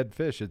like dead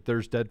fish,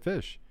 there's dead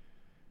fish.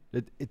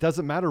 It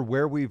doesn't matter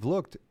where we've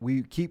looked.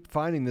 We keep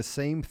finding the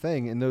same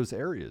thing in those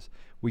areas.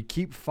 We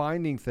keep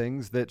finding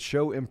things that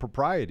show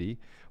impropriety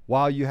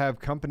while you have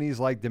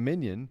companies like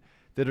Dominion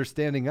that are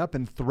standing up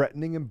and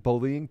threatening and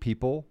bullying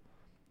people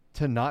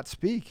to not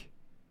speak.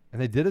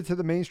 And they did it to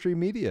the mainstream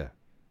media.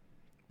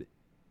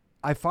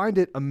 I find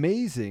it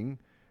amazing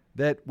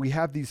that we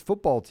have these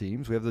football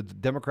teams. We have the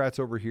Democrats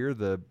over here,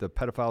 the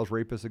pedophiles,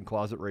 rapists, and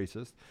closet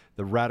racists,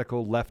 the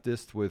radical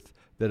leftists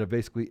that have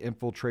basically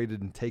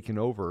infiltrated and taken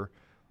over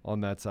on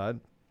that side.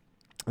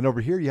 And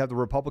over here you have the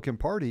Republican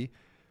Party,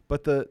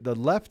 but the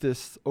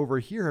leftists over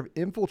here have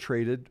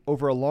infiltrated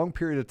over a long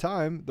period of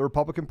time the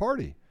Republican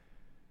Party.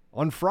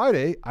 On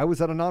Friday, I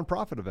was at a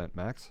nonprofit event,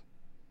 Max.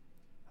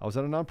 I was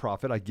at a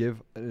nonprofit. I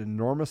give an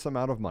enormous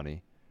amount of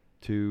money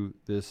to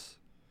this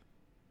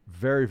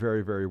very,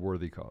 very, very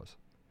worthy cause.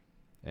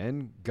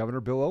 And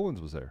Governor Bill Owens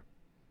was there.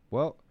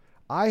 Well,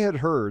 I had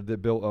heard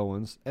that Bill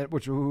Owens,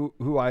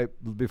 who I,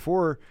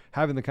 before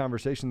having the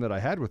conversation that I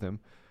had with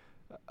him,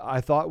 I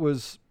thought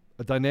was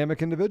a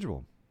dynamic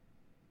individual.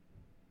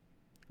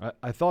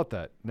 I thought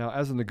that. Now,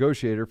 as a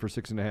negotiator for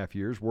 6.5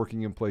 years,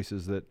 working in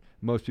places that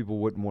most people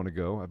wouldn't want to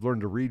go, I've learned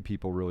to read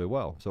people really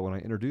well. So when I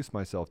introduced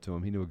myself to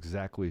him, he knew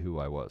exactly who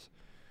I was,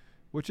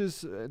 which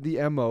is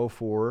the MO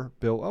for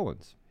Bill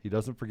Owens. He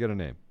doesn't forget a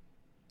name.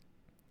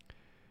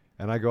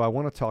 And I go, I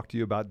want to talk to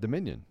you about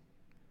Dominion.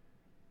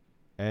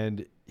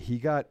 And he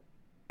got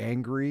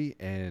angry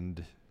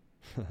and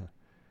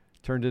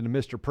turned into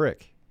Mr.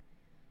 Prick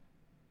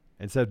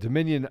and said,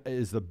 Dominion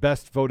is the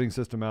best voting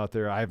system out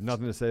there. I have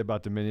nothing to say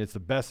about Dominion. It's the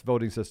best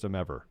voting system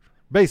ever.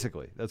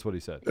 Basically, that's what he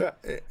said.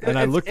 And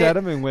I looked at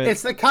him and went,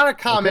 it's the kind of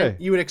comment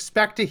okay. you would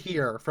expect to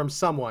hear from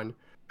someone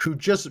who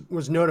just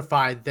was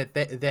notified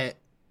that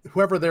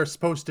whoever they're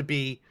supposed to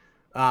be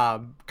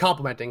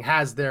complimenting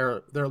has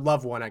their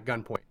loved one at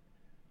gunpoint.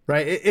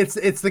 Right? It's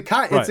the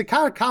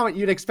kind of comment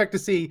you'd expect to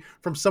see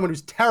from someone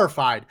who's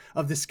terrified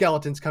of the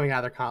skeletons coming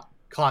out of their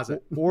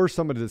closet. Or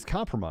somebody that's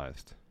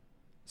compromised.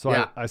 So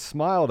Yeah. I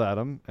smiled at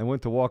him and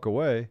went to walk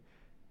away.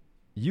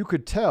 You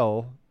could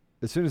tell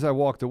as soon as I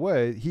walked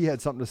away, he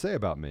had something to say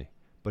about me,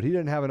 but he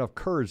didn't have enough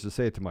courage to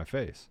say it to my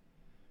face.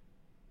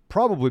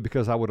 Probably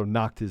because I would have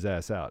knocked his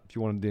ass out. If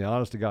you wanted the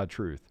honest to God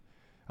truth,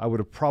 I would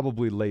have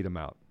probably laid him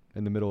out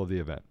in the middle of the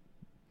event.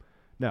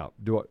 Now,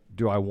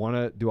 why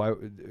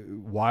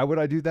would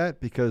I do that?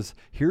 Because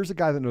here's a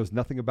guy that knows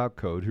nothing about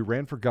code who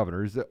ran for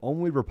governor. He's the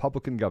only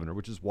Republican governor,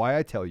 which is why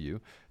I tell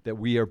you that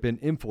we have been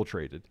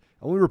infiltrated.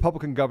 Only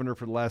Republican governor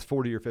for the last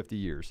 40 or 50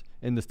 years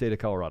in the state of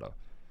Colorado.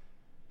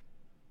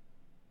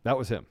 That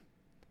was him.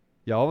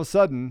 Yeah, all of a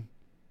sudden,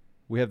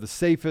 we have the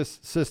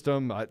safest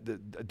system.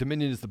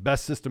 Dominion is the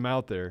best system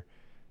out there.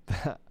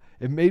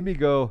 It made me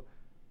go,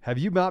 have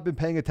you not been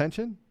paying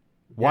attention?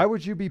 Why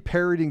would you be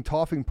parroting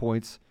talking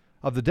points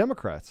of the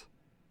Democrats?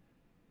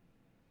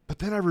 But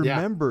then I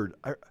remembered,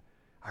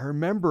 I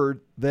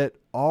remembered that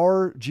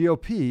our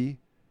GOP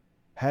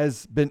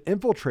has been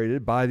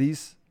infiltrated by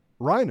these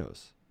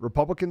rhinos,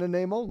 Republican in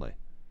name only.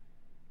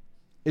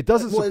 It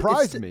doesn't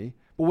surprise me,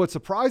 but what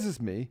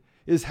surprises me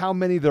is how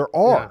many there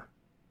are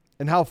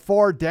and how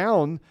far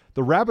down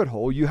the rabbit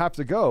hole you have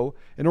to go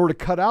in order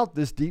to cut out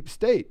this deep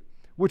state,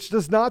 which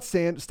does not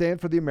stand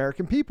for the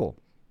American people.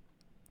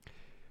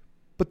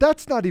 But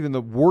that's not even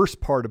the worst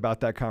part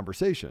about that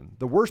conversation.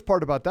 The worst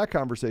part about that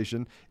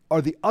conversation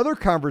are the other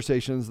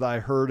conversations that I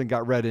heard and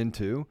got read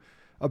into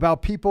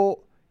about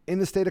people in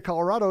the state of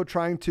Colorado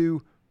trying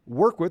to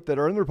work with, that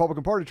are in the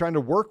Republican Party, trying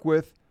to work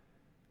with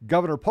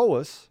Governor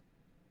Polis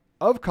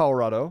of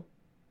Colorado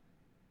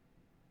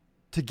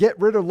to get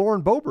rid of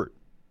Lauren Boebert.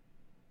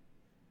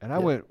 And I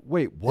went,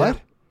 wait,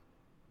 what?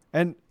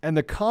 Yeah. And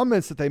the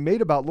comments that they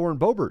made about Lauren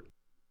Boebert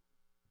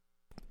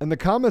and the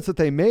comments that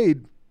they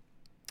made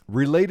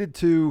related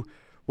to,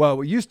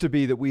 well, it used to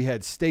be that we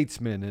had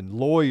statesmen and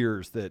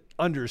lawyers that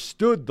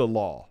understood the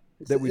law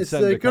that we'd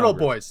send to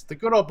Congress. The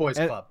good old boys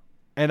club.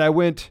 And I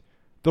went,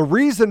 the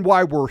reason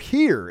why we're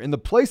here in the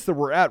place that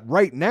we're at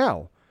right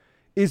now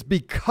is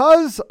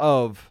because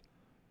of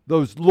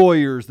those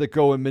lawyers that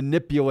go and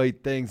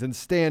manipulate things and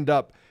stand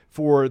up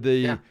for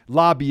the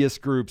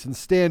lobbyist groups and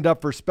stand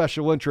up for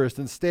special interests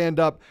and stand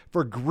up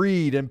for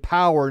greed and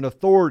power and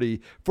authority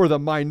for the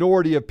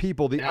minority of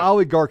people, the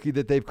oligarchy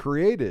that they've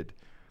created.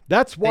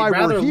 That's why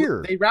we're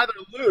here. They'd rather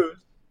lose,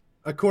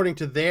 according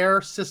to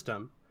their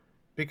system,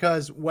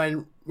 because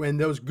when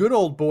those good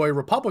old boy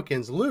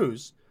Republicans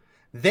lose,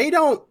 they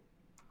don't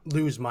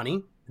lose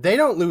money. They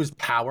don't lose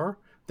power.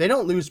 They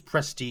don't lose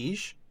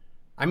prestige.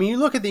 I mean, you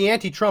look at the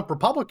anti-Trump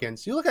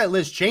Republicans. You look at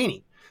Liz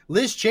Cheney.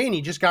 Liz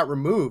Cheney just got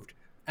removed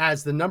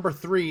as the number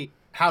 3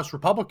 House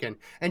Republican,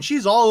 and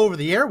she's all over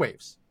the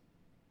airwaves,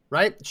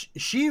 right?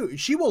 She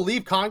will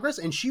leave Congress,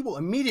 and she will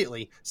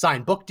immediately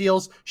sign book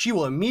deals. She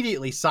will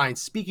immediately sign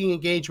speaking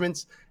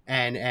engagements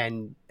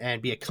and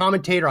be a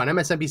commentator on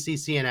MSNBC,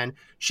 CNN.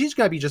 She's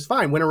going to be just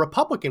fine.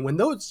 When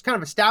those kind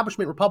of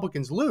establishment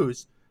Republicans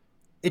lose,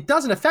 it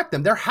doesn't affect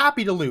them. They're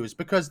happy to lose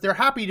because they're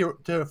happy to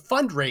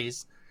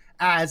fundraise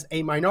as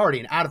a minority,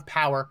 an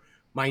out-of-power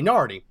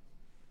minority.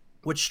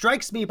 What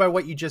strikes me by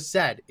what you just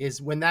said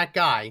is when that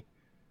guy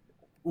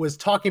was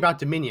talking about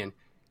Dominion,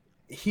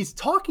 he's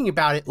talking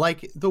about it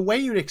like the way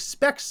you'd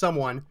expect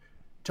someone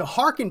to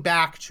hearken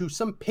back to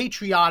some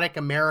patriotic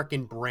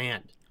American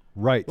brand.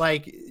 Right.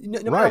 Like,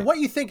 no matter what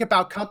you think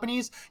about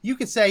companies, you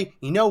could say,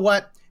 you know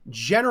what?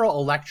 General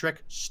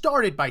Electric,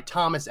 started by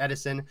Thomas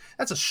Edison.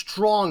 That's a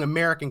strong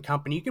American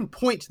company. You can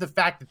point to the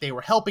fact that they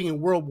were helping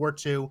in World War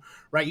II,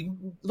 right? You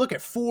look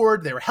at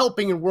Ford, they were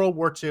helping in World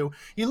War II.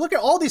 You look at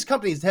all these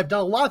companies that have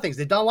done a lot of things.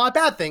 They've done a lot of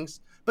bad things,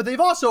 but they've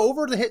also,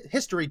 over the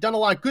history, done a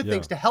lot of good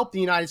things to help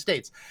the United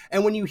States.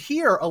 And when you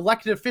hear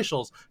elected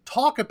officials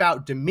talk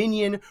about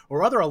Dominion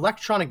or other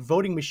electronic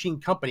voting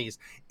machine companies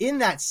in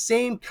that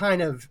same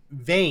kind of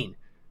vein,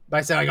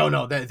 by saying, like, oh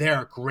no,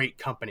 they're a great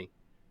company.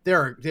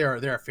 They're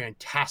a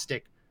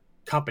fantastic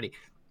company.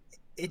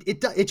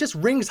 It just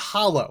rings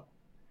hollow.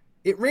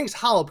 It rings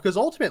hollow because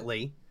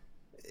ultimately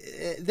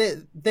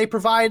they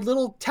provide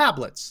little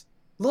tablets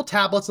and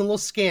little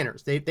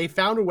scanners. They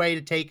found a way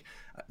to take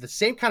the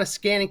same kind of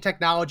scanning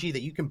technology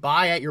that you can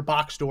buy at your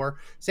box store,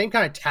 same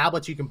kind of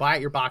tablets you can buy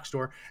at your box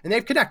store, and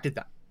they've connected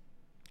them.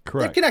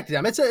 Correct. They've connected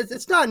them.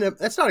 It's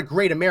not a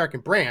great American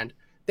brand.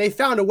 They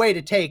found a way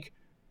to take.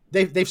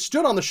 They've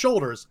stood on the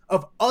shoulders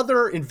of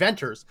other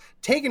inventors,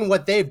 taken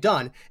what they've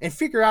done, and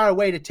figure out a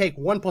way to take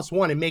 1 +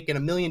 1 and make it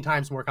 1,000,000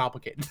 times more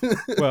complicated.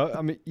 Well,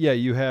 I mean, yeah,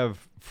 you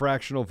have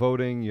fractional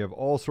voting. You have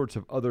all sorts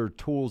of other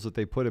tools that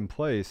they put in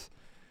place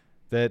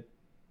that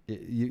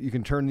you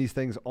can turn these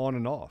things on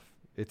and off.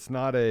 It's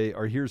not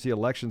or here's the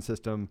election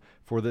system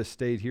for this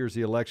state, here's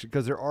the election.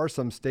 Because there are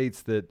some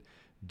states that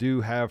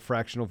do have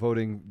fractional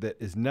voting that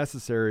is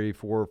necessary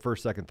for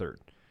first, second, third.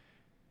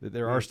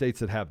 There are states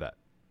that have that.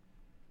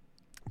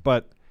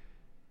 But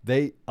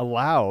they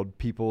allowed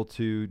people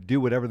to do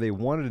whatever they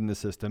wanted in the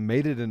system,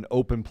 made it an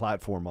open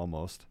platform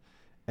almost.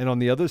 And on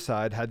the other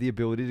side, had the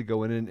ability to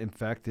go in and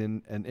infect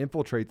and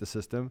infiltrate the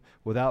system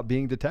without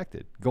being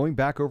detected. Going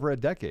back over a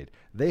decade,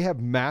 they have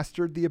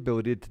mastered the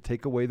ability to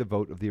take away the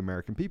vote of the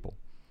American people.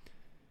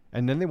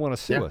 And then they want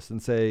to sue us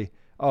and say,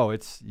 "Oh,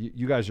 it's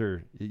you guys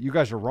are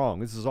wrong.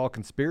 This is all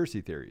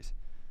conspiracy theories."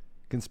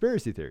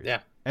 Conspiracy theories.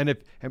 Yeah. And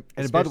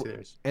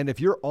if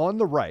you're on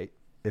the right,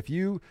 if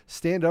you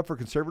stand up for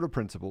conservative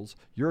principles,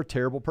 you're a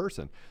terrible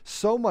person.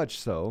 So much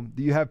so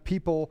that you have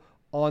people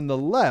on the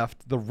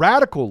left, the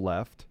radical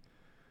left,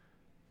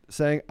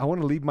 saying, I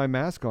want to leave my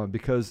mask on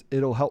because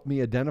it'll help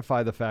me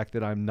identify the fact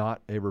that I'm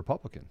not a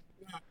Republican.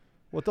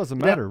 Well, it doesn't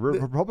matter.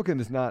 Republican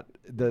is not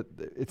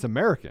it's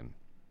American.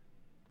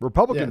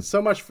 Republicans.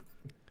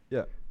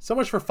 Yeah, so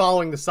much for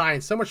following the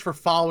science, so much for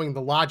following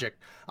the logic.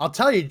 I'll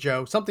tell you,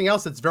 Joe, something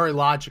else that's very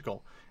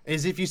logical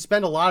is if you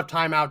spend a lot of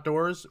time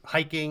outdoors,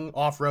 hiking,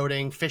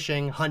 off-roading,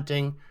 fishing,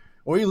 hunting,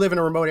 or you live in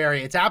a remote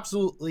area, it's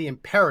absolutely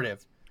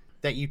imperative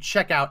that you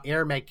check out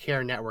Air Med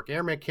Care Network.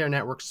 Air Med Care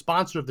Network,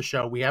 sponsor of the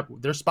show.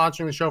 They're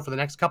sponsoring the show for the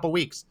next couple of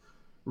weeks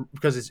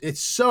because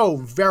it's so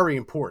very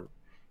important.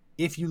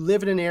 If you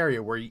live in an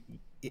area where,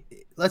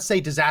 let's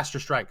say disaster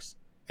strikes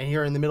and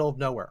you're in the middle of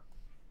nowhere,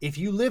 if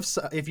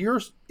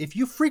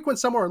you frequent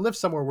somewhere or live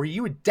somewhere where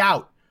you would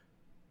doubt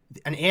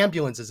an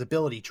ambulance's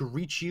ability to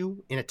reach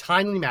you in a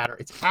timely manner,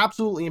 it's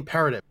absolutely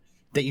imperative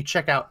that you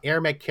check out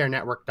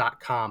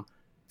airmedcarenetwork.com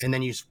and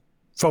then use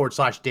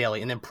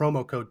 /daily and then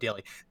promo code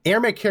daily. Air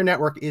Med Care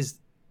Network is,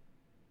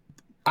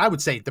 I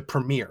would say, the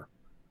premier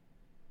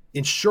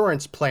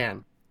insurance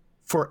plan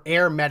for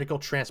air medical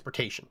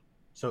transportation.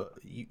 So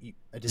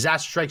a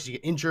disaster strikes, you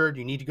get injured,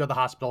 you need to go to the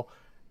hospital.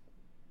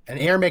 An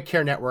Air Med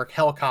Care Network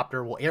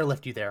helicopter will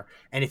airlift you there.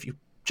 And if you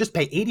just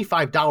pay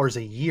 $85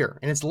 a year,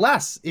 and it's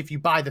less if you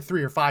buy the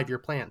 3 or 5 year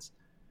plans,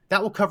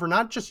 that will cover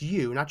not just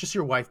you, not just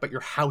your wife, but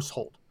your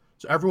household.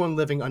 So everyone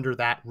living under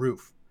that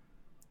roof.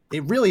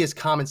 It really is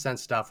common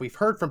sense stuff. We've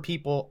heard from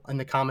people in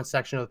the comment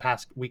section of the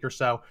past week or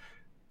so.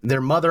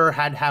 Their mother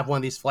had to have one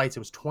of these flights. It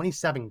was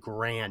 27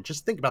 grand.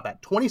 Just think about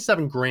that.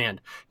 27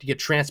 grand to get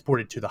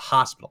transported to the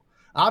hospital.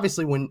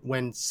 Obviously,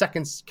 when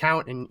seconds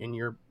count and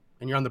you're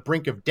on the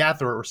brink of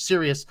death or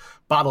serious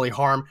bodily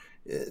harm,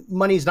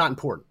 money is not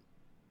important.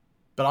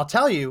 But I'll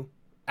tell you,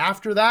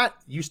 after that,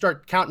 you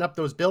start counting up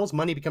those bills,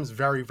 money becomes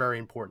very, very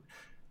important.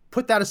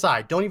 Put that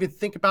aside. Don't even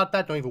think about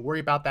that. Don't even worry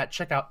about that.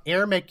 Check out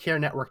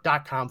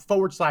airmedcarenetwork.com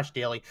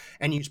 /daily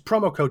and use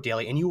promo code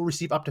daily, and you will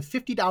receive up to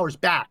 $50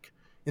 back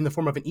in the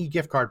form of an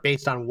e-gift card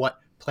based on what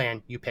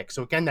plan you pick.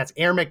 So again, that's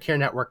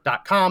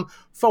airmedcarenetwork.com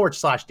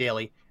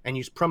 /daily and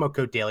use promo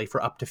code daily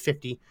for up to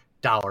 $50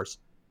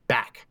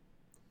 back.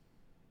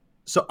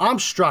 So I'm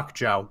struck,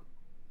 Joe,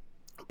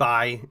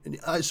 by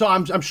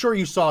I'm sure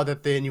you saw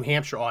that the New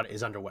Hampshire audit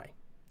is underway.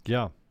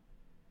 Yeah.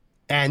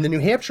 And the New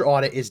Hampshire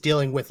audit is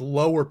dealing with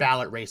lower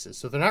ballot races.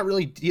 So they're not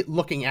really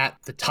looking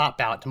at the top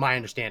ballot, to my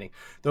understanding.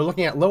 They're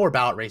looking at lower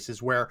ballot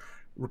races where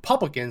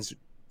Republicans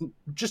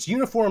just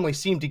uniformly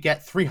seem to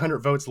get 300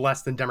 votes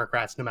less than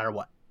Democrats no matter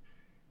what.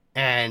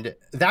 And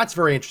that's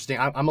very interesting.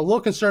 I'm a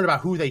little concerned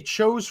about who they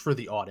chose for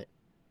the audit.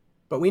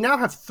 But we now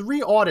have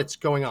 3 audits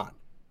going on.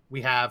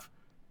 We have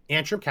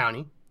Antrim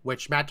County,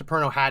 which Matt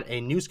DePerno had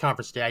a news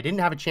conference today. I didn't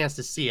have a chance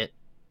to see it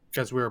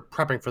because we were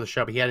prepping for the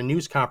show, but he had a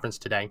news conference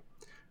today.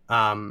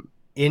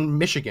 In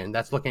Michigan,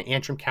 that's looking at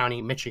Antrim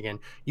County, Michigan.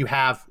 You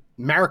have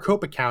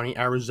Maricopa County,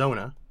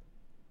 Arizona,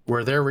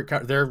 where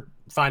they're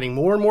finding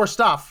more and more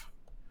stuff,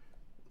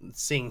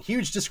 seeing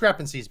huge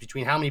discrepancies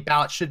between how many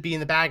ballots should be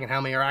in the bag and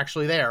how many are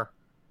actually there.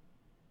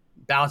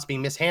 Ballots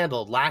being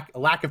mishandled,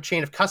 lack of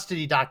chain of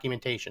custody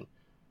documentation.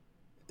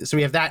 So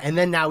we have that, and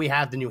then now we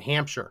have the New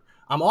Hampshire.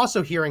 I'm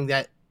also hearing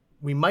that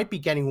we might be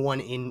getting one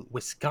in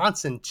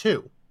Wisconsin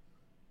too.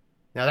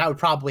 Now that would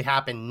probably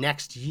happen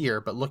next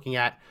year, but looking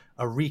at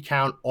a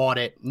recount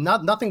audit,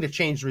 nothing to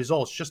change the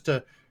results, just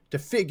to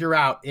figure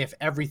out if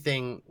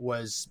everything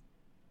was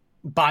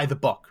by the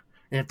book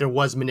and if there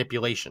was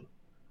manipulation.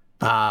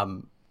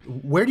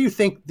 Where do you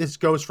think this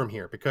goes from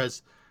here?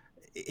 Because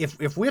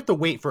if we have to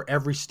wait for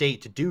every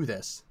state to do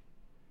this,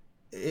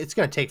 it's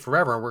going to take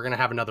forever, and we're going to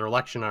have another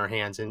election on our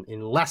hands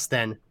in less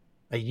than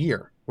a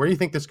year. Where do you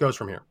think this goes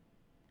from here?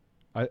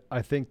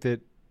 I think the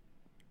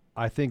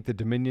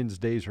Dominion's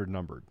days are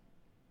numbered.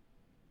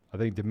 I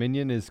think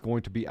Dominion is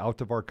going to be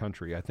out of our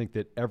country. I think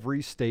that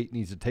every state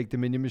needs to take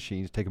Dominion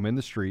machines, take them in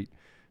the street,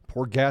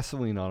 pour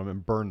gasoline on them,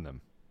 and burn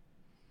them.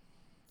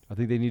 I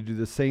think they need to do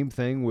the same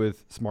thing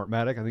with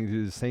Smartmatic. I think they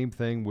do the same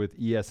thing with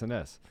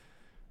ES&S.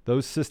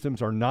 Those systems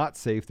are not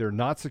safe. They're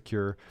not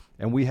secure.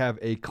 And we have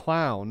a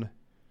clown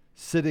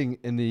sitting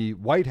in the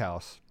White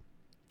House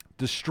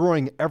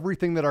destroying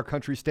everything that our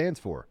country stands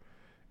for,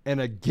 and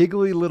a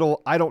giggly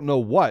little I don't know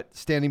what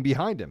standing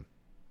behind him.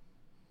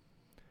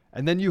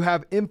 And then you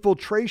have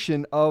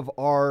infiltration of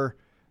our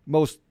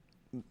most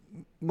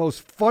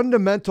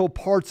fundamental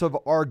parts of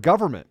our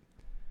government.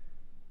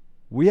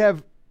 We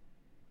have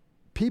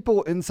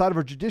people inside of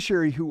our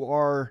judiciary who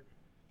are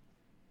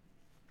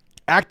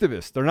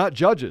activists. They're not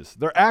judges.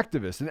 They're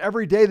activists. And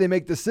every day they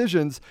make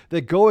decisions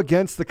that go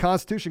against the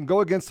Constitution, go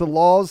against the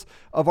laws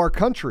of our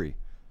country.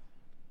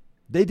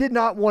 They did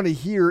not want to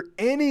hear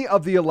any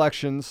of the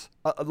election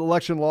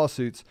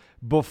lawsuits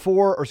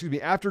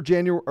after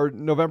January or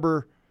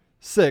November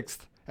 6th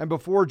and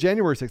before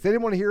January 6th. They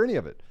didn't want to hear any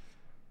of it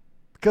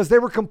because they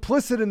were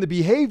complicit in the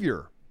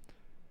behavior.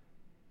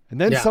 And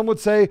then some would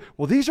say,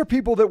 well, these are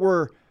people that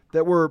were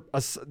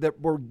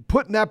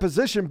put in that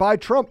position by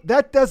Trump.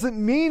 That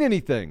doesn't mean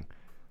anything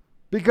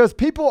because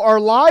people are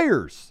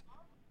liars.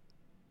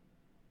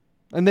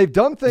 And they've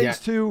done things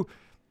to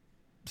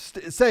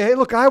say, hey,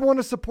 look, I want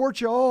to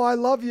support you. Oh, I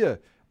love you.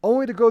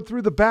 Only to go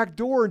through the back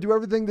door and do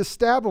everything to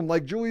stab them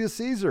like Julius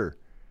Caesar.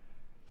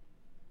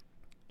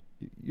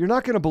 You're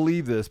not going to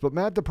believe this, but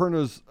Matt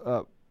DePerno's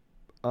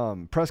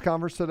press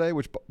conference today,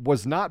 which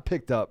was not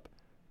picked up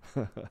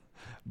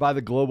by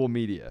the global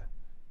media.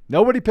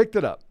 Nobody picked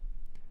it up.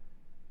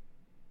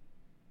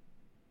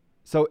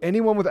 So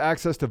anyone with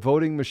access to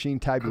voting machine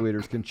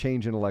tabulators can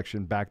change an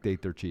election,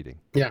 backdate their cheating.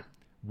 Yeah.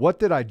 What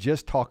did I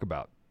just talk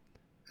about?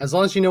 As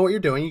long as you know what you're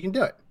doing, you can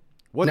do it.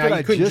 What now, did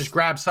you couldn't just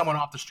grab someone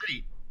off the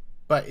street,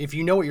 but if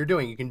you know what you're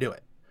doing, you can do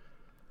it.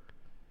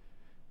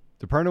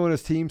 DePerno and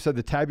his team said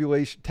the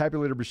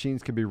tabulator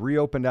machines can be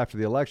reopened after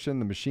the election.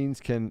 The machines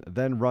can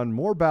then run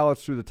more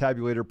ballots through the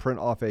tabulator, print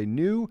off a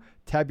new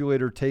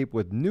tabulator tape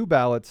with new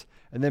ballots,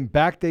 and then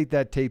backdate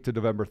that tape to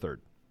November 3rd.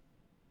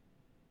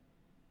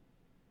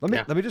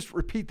 Let me just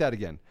repeat that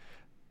again.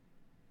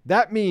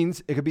 That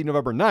means it could be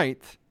November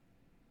 9th.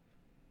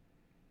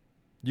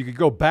 You could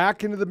go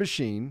back into the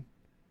machine,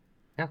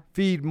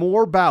 feed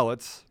more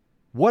ballots.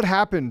 What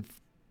happened,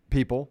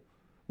 people?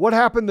 What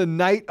happened the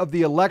night of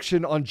the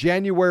election on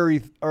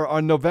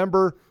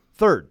November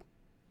 3rd?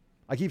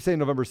 I keep saying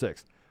November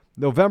 6th.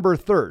 November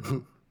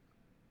 3rd.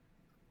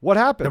 What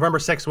happened? November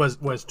 6th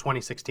was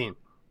 2016.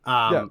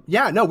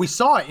 We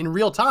saw it in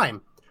real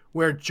time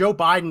where Joe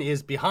Biden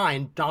is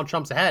behind, Donald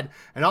Trump's ahead,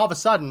 and all of a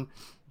sudden,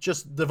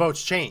 just the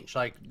votes change.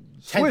 Like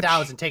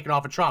 10,000 taken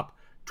off of Trump,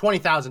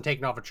 20,000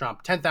 taken off of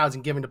Trump,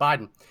 10,000 given to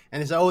Biden.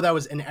 And they say, oh, that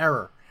was an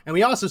error. And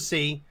we also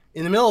see,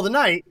 in the middle of the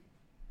night,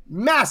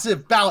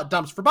 massive ballot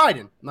dumps for Biden.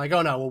 I'm like,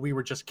 oh no, well, we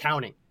were just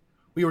counting.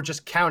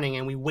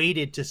 And we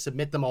waited to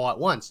submit them all at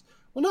once.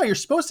 Well, no, you're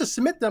supposed to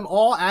submit them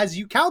all as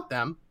you count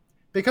them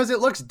because it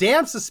looks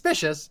damn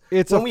suspicious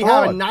when we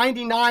have a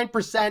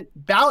 99%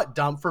 ballot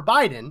dump for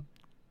Biden.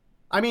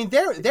 I mean,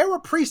 there were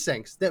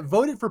precincts that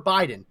voted for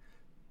Biden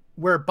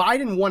where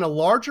Biden won a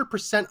larger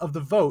percent of the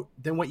vote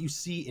than what you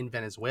see in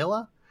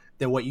Venezuela,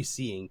 than what you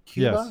see in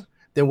Cuba,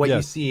 than what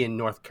you see in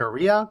North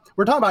Korea.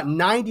 We're talking about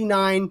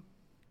 99+%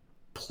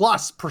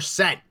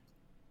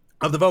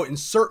 of the vote in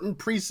certain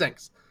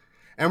precincts.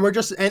 And we're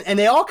just, and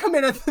they all come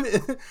in,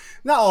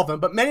 not all of them,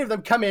 but many of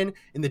them come in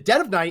the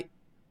dead of night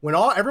when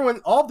all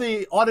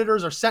the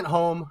auditors are sent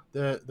home,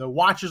 the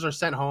watchers are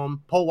sent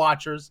home, poll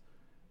watchers.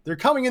 They're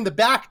coming in the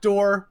back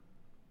door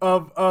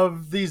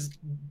of these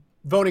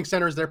voting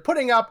centers. They're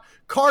putting up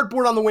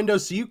cardboard on the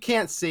windows so you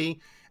can't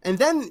see. And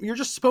then you're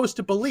just supposed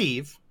to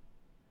believe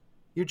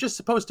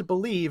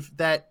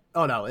that,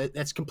 oh no,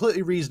 it's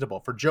completely reasonable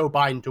for Joe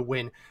Biden to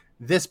win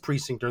this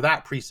precinct or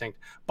that precinct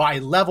by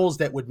levels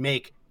that would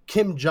make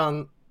Kim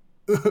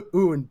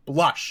Jong-un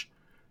blush,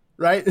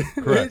 right?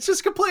 It's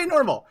just completely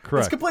normal.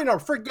 Correct. It's completely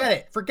normal.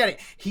 Forget it.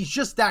 He's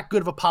just that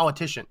good of a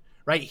politician,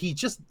 right? He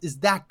just is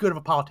that good of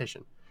a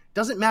politician. It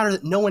doesn't matter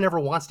that no one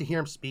ever wants to hear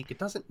him speak. It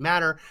doesn't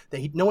matter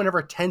that no one ever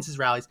attends his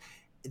rallies.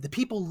 The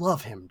people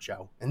love him,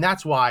 Joe. And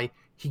that's why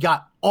he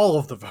got all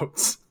of the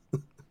votes.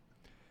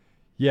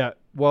 Yeah.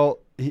 Well,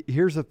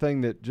 here's the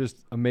thing that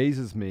just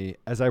amazes me.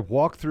 As I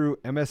walk through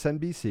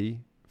MSNBC,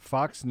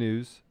 Fox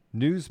News,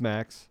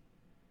 Newsmax,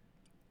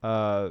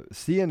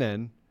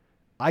 CNN,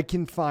 I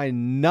can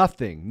find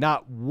nothing.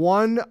 Not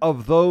one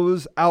of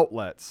those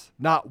outlets,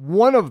 not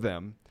one of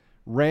them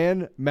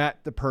ran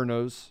Matt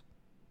DePerno's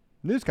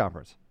news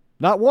conference.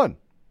 Not one.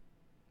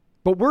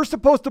 But we're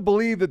supposed to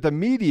believe that the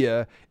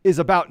media is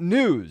about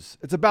news.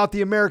 It's about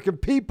the American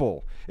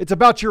people. It's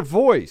about your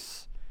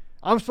voice.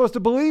 I'm supposed to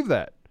believe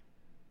that.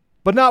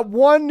 But not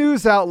one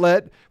news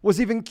outlet was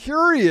even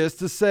curious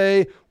to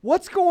say,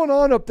 what's going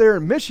on up there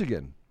in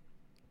Michigan?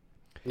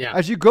 Yeah.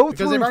 As you go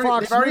through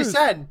Fox News.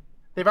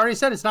 They've already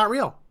said it's not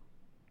real.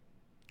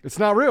 It's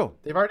not real.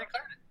 They've already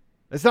declared it.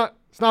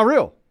 It's not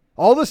real.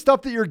 All the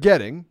stuff that you're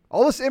getting,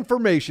 all this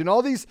information,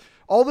 all this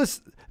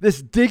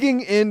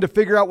digging in to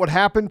figure out what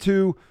happened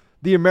to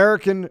the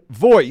American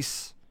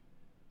voice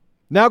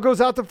now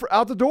goes out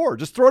the door.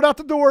 Just throw it out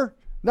the door.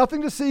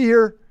 Nothing to see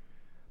here.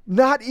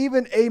 Not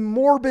even a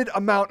morbid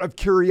amount of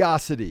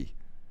curiosity.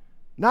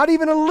 Not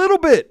even a little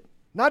bit.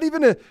 Not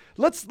even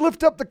let's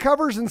lift up the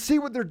covers and see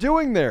what they're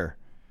doing there.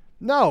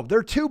 No,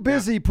 they're too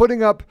busy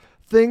putting up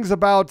things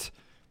about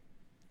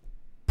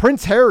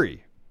Prince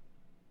Harry,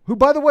 who,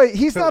 by the way,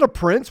 he's not a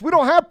prince. We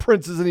don't have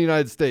princes in the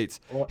United States.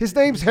 His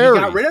name's Harry.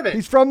 He got rid of it.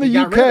 He's from the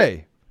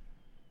UK.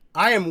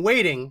 I am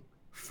waiting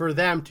for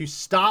them to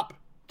stop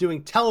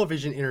doing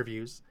television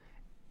interviews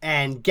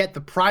and get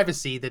the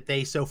privacy that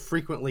they so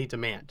frequently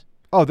demand.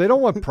 Oh, they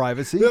don't want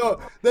privacy. No,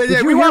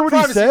 we want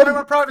privacy. We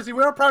want privacy.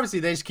 We want privacy.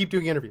 They just keep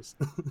doing interviews.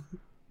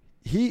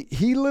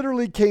 He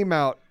literally came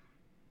out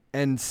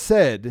and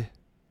said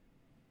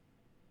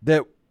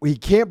that he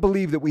can't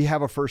believe that we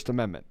have a First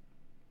Amendment.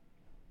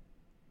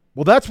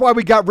 Well, that's why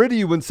we got rid of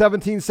you in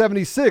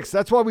 1776.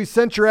 That's why we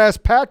sent your ass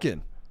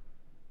packing.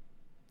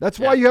 That's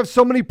why you have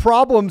so many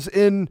problems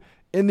in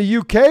the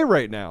UK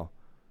right now,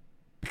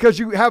 because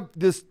you have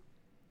this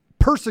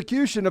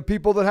persecution of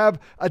people that have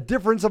a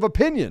difference of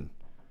opinion.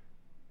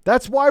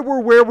 That's why we're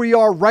where we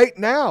are right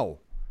now.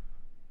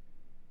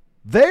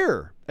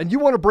 There. And you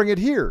want to bring it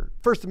here.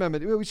 First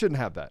Amendment, we shouldn't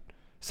have that.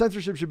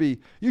 Censorship should be,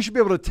 you should be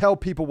able to tell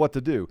people what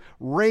to do.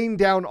 Rain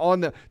down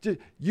on them.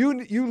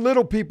 You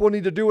little people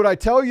need to do what I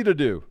tell you to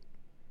do.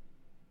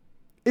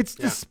 It's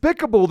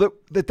despicable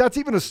that that's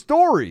even a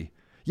story.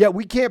 Yet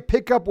we can't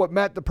pick up what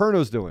Matt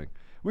DePerno's doing.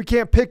 We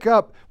can't pick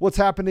up what's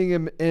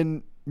happening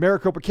in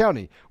Maricopa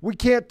County. We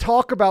can't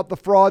talk about the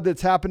fraud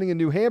that's happening in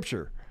New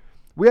Hampshire.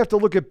 We have to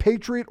look at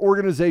patriot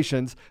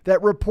organizations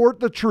that report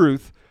the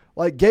truth,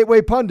 like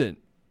Gateway Pundit,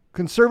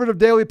 Conservative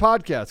Daily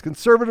Podcast,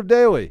 Conservative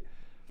Daily.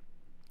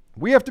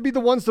 We have to be the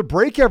ones to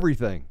break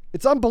everything.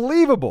 It's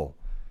unbelievable.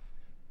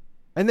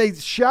 And they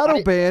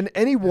shadow ban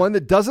anyone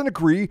that doesn't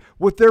agree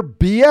with their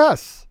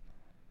BS.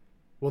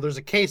 Well, there's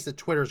a case that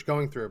Twitter's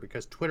going through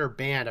because Twitter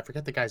banned, I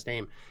forget the guy's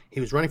name.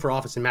 He was running for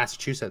office in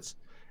Massachusetts,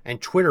 and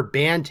Twitter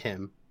banned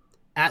him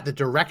at the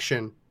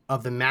direction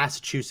of the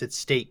Massachusetts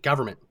state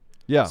government.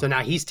 Yeah. So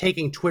now he's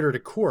taking Twitter to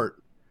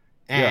court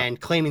and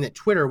claiming that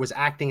Twitter was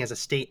acting as a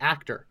state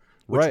actor.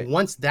 Which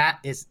once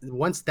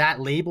that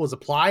label is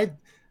applied,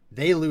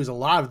 they lose a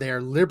lot of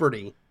their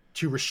liberty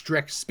to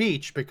restrict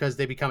speech because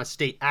they become a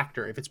state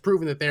actor. If it's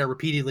proven that they are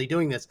repeatedly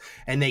doing this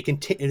and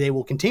they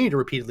will continue to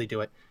repeatedly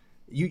do it,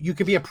 you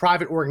can be a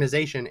private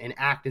organization and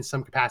act in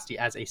some capacity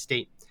as a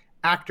state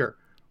actor.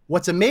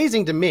 What's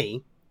amazing to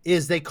me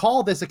is they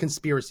call this a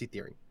conspiracy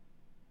theory.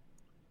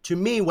 To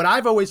me, what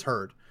I've always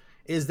heard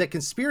is that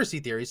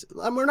conspiracy theories,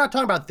 we're not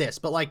talking about this,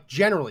 but like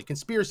generally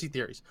conspiracy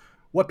theories,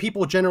 what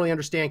people generally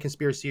understand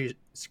conspiracy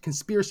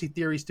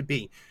theories to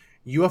be.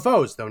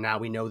 UFOs, though now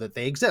we know that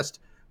they exist.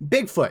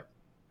 Bigfoot,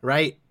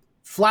 right?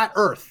 Flat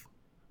Earth.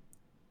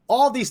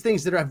 All these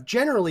things that have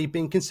generally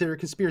been considered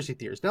conspiracy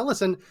theories. Now,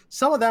 listen,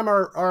 some of them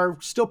are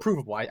still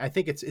provable. I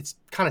think it's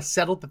kind of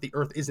settled that the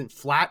Earth isn't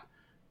flat.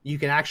 You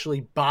can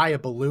actually buy a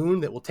balloon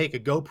that will take a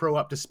GoPro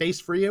up to space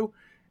for you,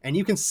 and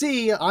you can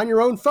see on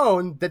your own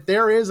phone that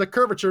there is a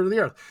curvature to the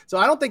Earth. So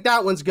I don't think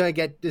that one's going to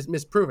get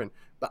misproven.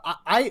 But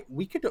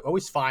we could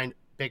always find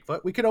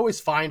Bigfoot. We could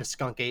always find a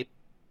skunk ape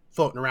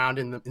floating around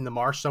in the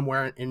marsh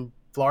somewhere in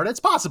Florida.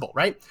 It's possible,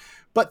 right?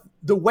 But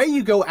the way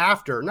you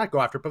but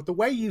the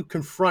way you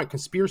confront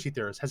conspiracy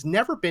theorists has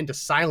never been to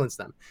silence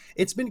them.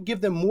 It's been to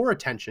give them more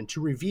attention,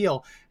 to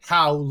reveal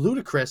how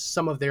ludicrous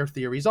some of their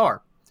theories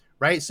are,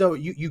 right? So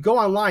you go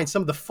online,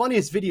 some of the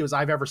funniest videos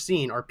I've ever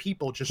seen are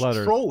people just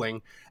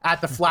trolling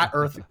at the Flat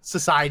Earth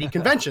Society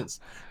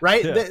conventions,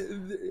 right? Yeah.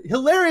 The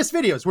hilarious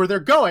videos where they're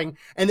going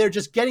and they're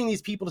just getting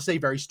these people to say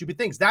very stupid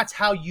things. That's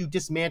how you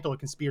dismantle a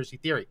conspiracy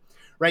theory,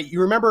 right?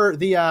 You remember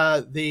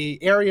the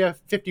Area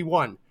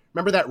 51.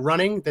 Remember that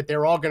running that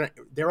they're all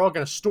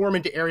gonna storm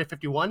into Area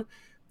 51?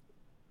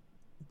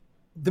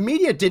 The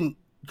media didn't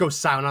go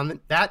silent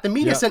on that. The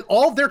media sent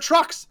all of their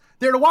trucks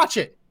there to watch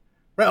it.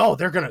 Right? Oh,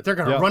 they're gonna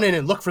run in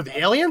and look for the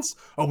aliens.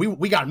 Oh,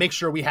 we got to make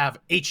sure we have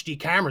HD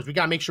cameras. We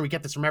got to make sure we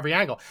get this from every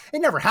angle.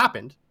 It never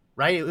happened,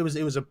 right? It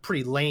was a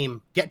pretty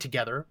lame get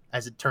together,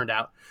 as it turned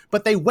out.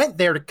 But they went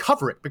there to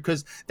cover it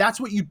because that's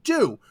what you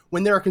do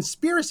when there are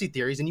conspiracy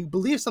theories and you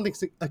believe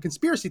something's a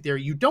conspiracy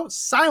theory. You don't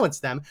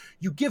silence them.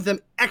 You give them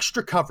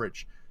extra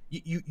coverage.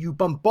 You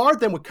bombard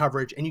them with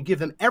coverage and you give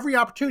them every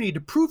opportunity to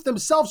prove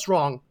themselves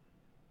wrong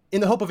in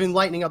the hope of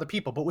enlightening other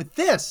people. But with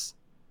this,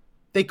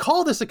 they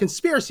call this a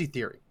conspiracy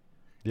theory.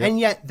 Yep. And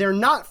yet they're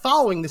not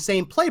following the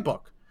same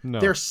playbook. No.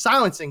 They're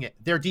silencing it.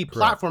 They're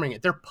deplatforming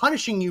it. They're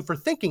punishing you for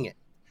thinking it.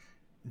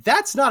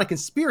 That's not a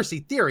conspiracy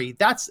theory.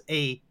 That's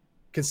a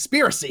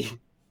conspiracy.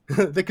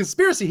 The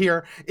conspiracy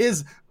here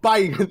is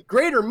by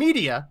greater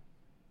media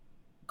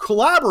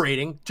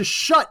collaborating to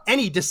shut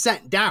any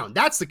dissent down.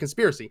 That's the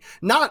conspiracy.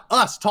 Not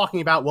us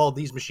talking about, well,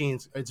 these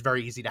machines, it's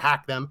very easy to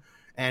hack them,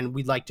 and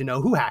we'd like to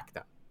know who hacked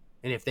them.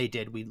 And if they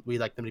did, we'd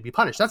like them to be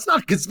punished. That's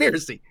not a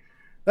conspiracy.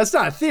 That's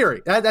not a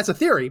theory. That's a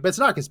theory, but it's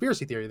not a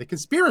conspiracy theory. The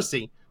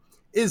conspiracy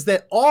is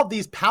that all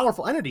these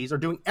powerful entities are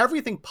doing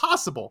everything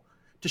possible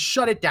to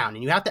shut it down.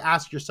 And you have to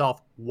ask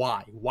yourself,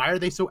 why? Why are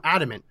they so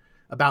adamant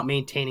about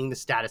maintaining the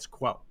status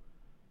quo?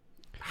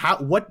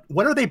 What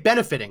are they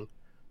benefiting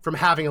from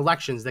having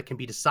elections that can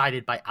be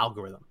decided by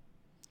algorithm?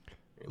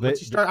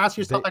 Once you start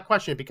asking yourself that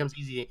question, it becomes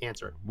easy to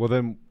answer it. Well,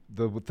 then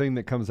the thing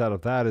that comes out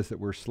of that is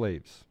that we're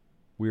slaves.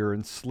 We are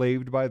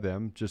enslaved by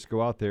them. Just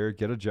go out there,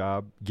 get a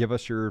job, give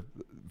us your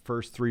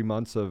first 3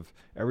 months of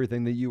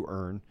everything that you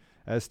earn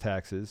as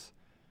taxes.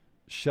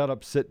 Shut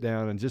up, sit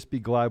down, and just be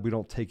glad we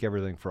don't take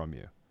everything from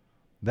you.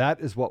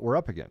 That is what we're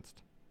up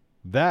against.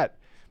 That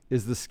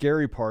is the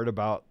scary part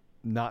about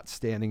not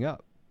standing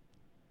up.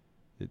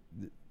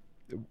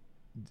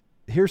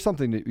 Here's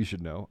something that you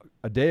should know.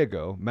 A day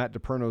ago, Matt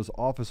DePerno's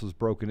office was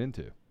broken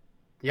into.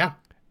 Yeah.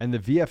 And the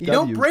VFW You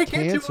don't break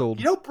canceled.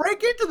 you don't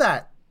break into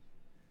that.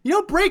 You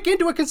don't break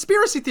into a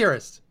conspiracy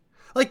theorist.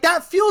 Like,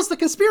 that fuels the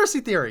conspiracy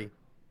theory.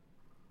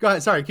 Go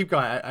ahead. Sorry, keep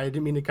going. I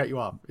didn't mean to cut you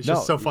off. It's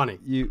just so funny.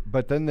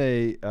 But then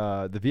the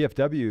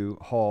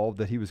VFW hall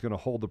that he was going to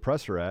hold the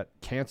presser at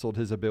canceled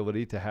his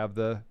ability to have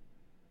the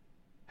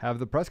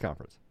press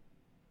conference.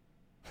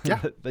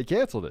 Yeah. They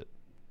canceled it.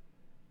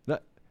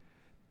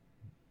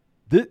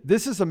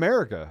 This is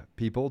America,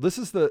 people. This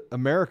is the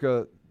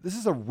America. This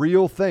is a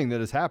real thing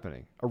that is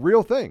happening. A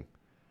real thing.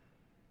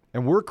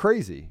 And we're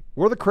crazy.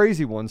 We're the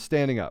crazy ones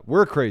standing up.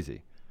 We're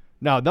crazy.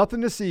 Now, nothing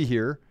to see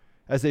here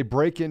as they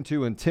break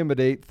into,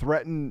 intimidate,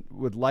 threaten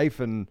with life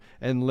and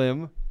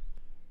limb.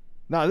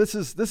 Now, this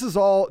is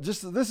all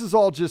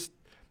just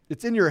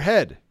it's in your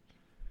head.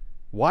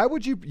 Why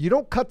would you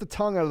don't cut the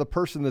tongue out of the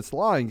person that's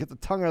lying, get the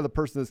tongue out of the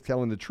person that's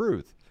telling the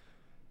truth.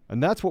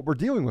 And that's what we're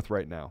dealing with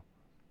right now.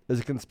 Is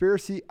a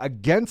conspiracy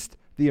against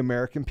the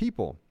American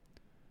people.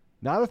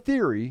 Not a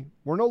theory.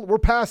 We're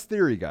past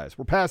theory, guys.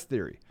 We're past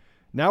theory.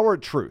 Now we're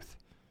at truth.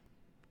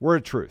 We're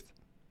at truth.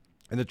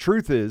 And the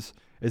truth is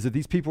that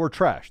these people are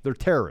trash. They're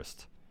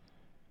terrorists.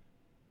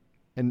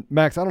 And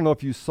Max, I don't know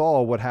if you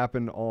saw what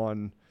happened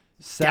on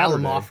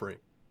Saturday. Gallimaufry.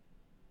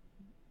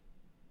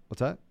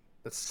 What's that?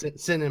 That's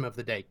synonym of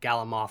the day.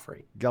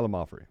 Gallimaufry.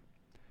 Gallimaufry.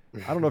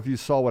 I don't know if you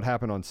saw what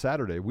happened on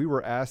Saturday. We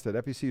were asked at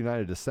FEC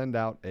United to send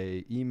out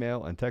a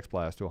email and text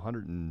blast to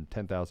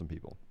 110,000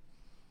 people.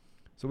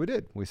 So we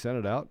did. We sent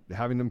it out,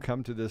 having them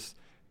come to this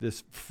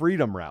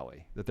freedom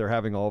rally that they're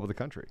having all over the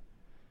country.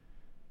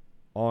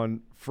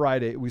 On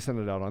Friday, we sent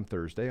it out on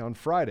Thursday. On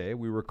Friday,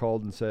 we were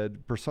called and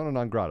said, persona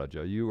non grata,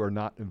 Joe, you are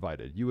not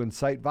invited. You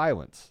incite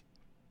violence.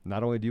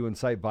 Not only do you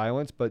incite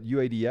violence, but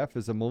UADF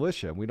is a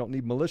militia, and we don't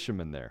need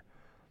militiamen there.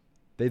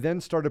 They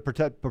then started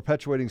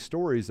perpetuating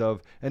stories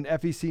of an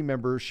FEC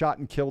member shot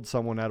and killed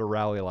someone at a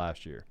rally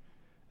last year.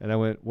 And I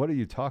went, what are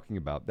you talking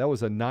about? That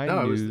was a Nine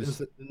News. It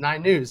was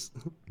 9 News.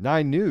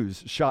 9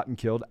 News shot and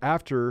killed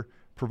after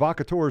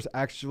provocateurs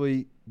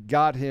actually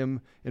got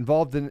him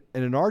involved in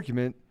an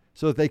argument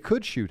so that they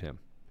could shoot him.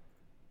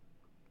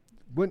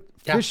 Went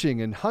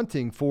fishing and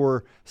hunting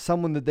for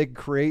someone that they could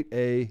create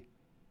a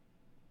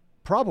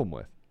problem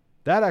with.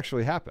 That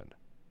actually happened.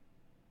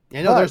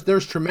 You know,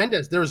 there's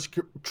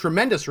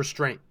tremendous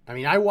restraint. I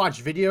mean, I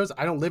watch videos.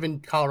 I don't live in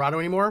Colorado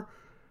anymore.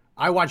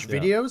 I watch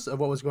videos of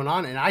what was going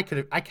on, and I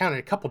counted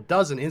a couple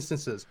dozen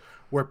instances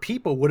where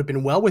people would have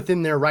been well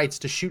within their rights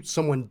to shoot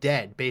someone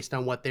dead based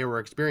on what they were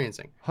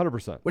experiencing.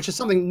 100%. Which is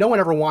something no one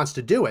ever wants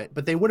to do it,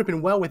 but they would have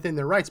been well within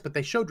their rights, but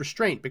they showed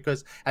restraint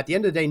because at the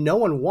end of the day, no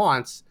one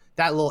wants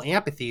that little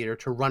amphitheater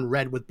to run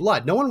red with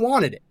blood. No one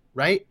wanted it,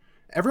 right?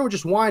 Everyone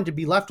just wanted to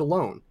be left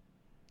alone.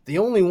 The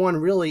only one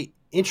really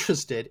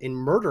interested in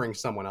murdering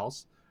someone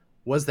else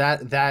was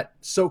that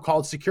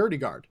so-called security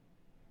guard,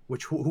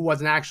 who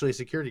wasn't actually a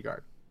security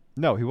guard.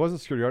 No, he wasn't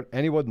a security guard,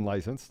 and he wasn't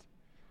licensed.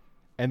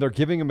 And they're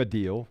giving him a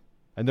deal,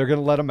 and they're going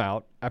to let him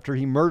out after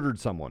he murdered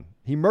someone.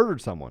 He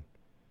murdered someone.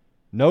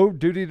 No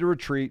duty to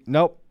retreat.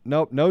 Nope.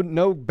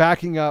 No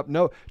backing up.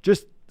 No,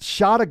 just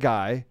shot a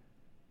guy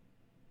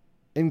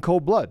in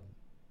cold blood.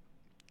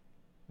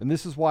 And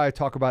this is why I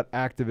talk about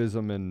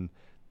activism and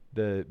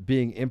the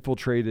being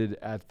infiltrated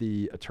at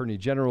the attorney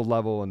general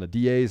level and the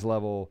DA's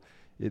level.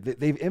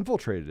 They've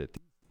infiltrated it.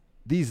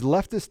 These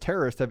leftist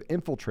terrorists have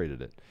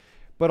infiltrated it.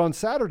 But on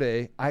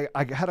Saturday, I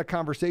had a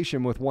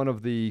conversation with one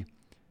of the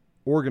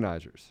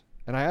organizers,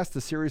 and I asked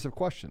a series of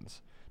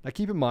questions. Now,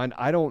 keep in mind,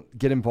 I don't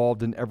get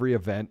involved in every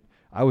event.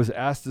 I was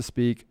asked to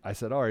speak. I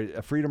said, all right,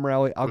 a freedom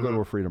rally, I'll go to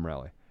a freedom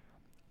rally.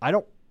 I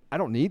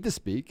don't need to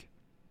speak.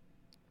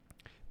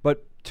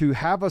 But to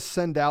have us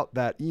send out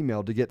that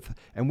email to get,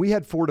 and we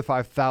had 4,000 to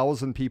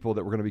 5,000 people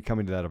that were going to be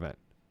coming to that event,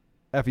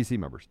 FEC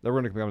members that were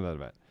going to come to that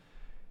event.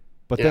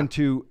 But then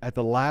to, at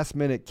the last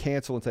minute,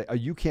 cancel and say, oh,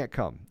 you can't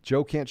come.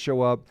 Joe can't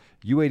show up.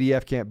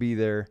 UADF can't be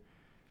there.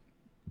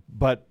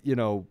 But,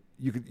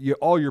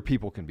 all your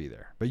people can be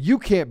there. But you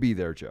can't be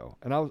there, Joe.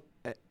 And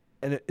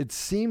it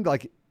seemed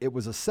like it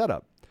was a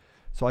setup.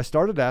 So I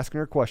started asking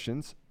her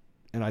questions,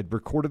 and I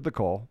recorded the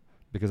call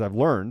because I've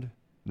learned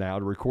now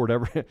to record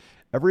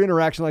every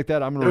interaction like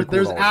that. I'm going to record.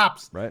 There's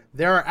apps, right?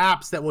 There are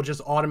apps that will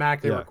just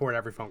automatically record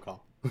every phone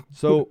call.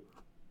 So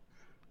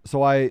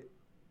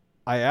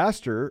I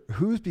asked her,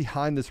 who's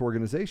behind this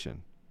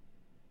organization?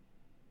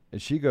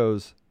 And she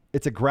goes,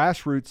 it's a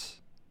grassroots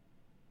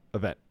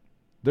event.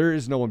 There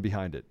is no one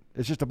behind it.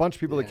 It's just a bunch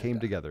of people that came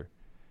together.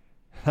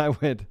 I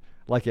went,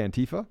 like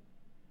Antifa?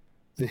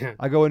 Yeah.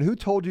 I go, and who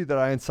told you that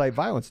I incite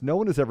violence? No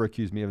one has ever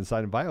accused me of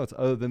inciting violence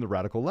other than the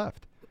radical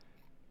left.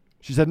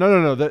 She said,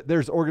 no.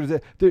 There's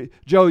organization.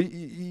 Joe,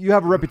 you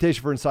have a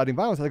reputation for inciting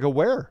violence. I go,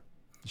 where?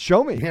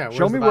 Show me. Yeah,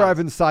 show me where I've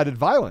incited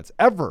violence,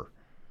 ever.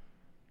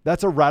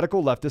 That's a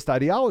radical leftist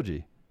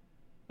ideology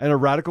and a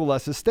radical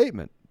leftist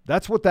statement.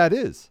 That's what that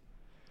is.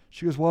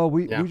 She goes, well,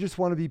 we just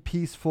want to be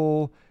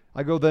peaceful.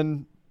 I go,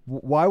 then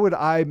why would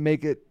I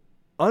make it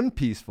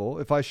unpeaceful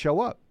if I show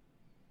up.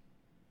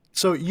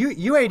 So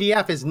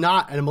UADF is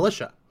not a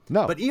militia.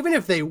 No. But even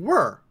if they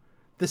were,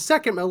 the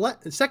Second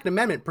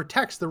Amendment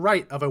protects the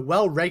right of a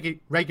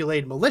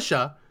well-regulated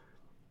militia,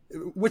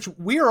 which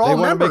we are all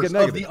members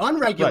of the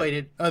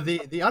unregulated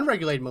the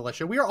unregulated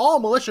militia. We are all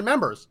militia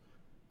members.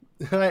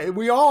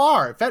 We all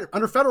are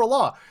under federal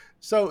law.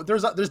 So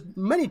there's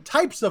many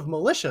types of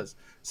militias.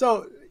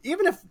 So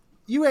even if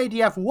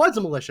UADF was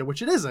a militia,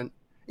 which it isn't,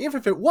 even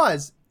if it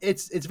was,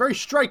 it's very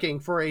striking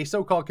for a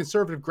so-called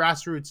conservative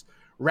grassroots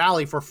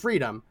rally for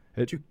freedom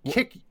to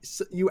kick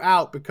you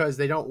out because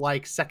they don't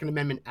like Second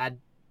Amendment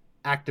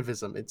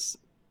activism. It's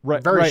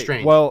very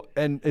strange. Well,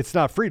 and it's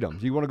not freedom.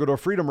 You want to go to a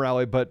freedom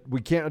rally, but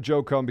we can't have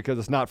Joe come because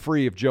it's not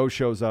free if Joe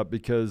shows up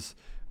because,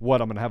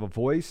 what, I'm going to have a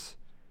voice?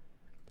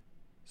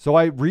 So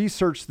I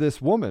researched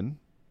this woman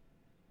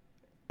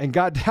and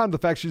got down to the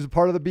fact she's a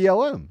part of the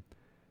BLM.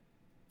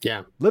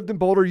 Yeah. Lived in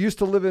Boulder, used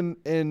to live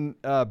in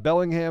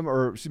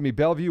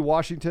Bellevue,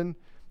 Washington.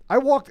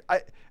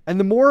 And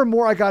the more and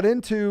more I got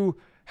into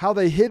how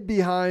they hid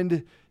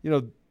behind,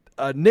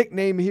 a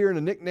nickname here and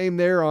a nickname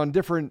there on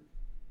different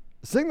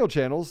signal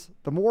channels,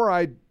 the more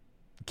I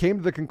came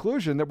to the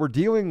conclusion that we're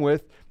dealing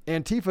with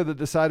Antifa that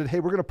decided,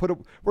 hey, we're going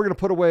to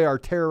put away our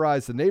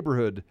terrorize the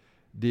neighborhood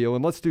deal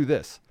and let's do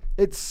this.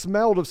 It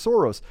smelled of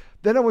Soros.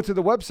 Then I went to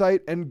the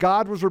website and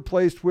God was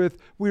replaced with,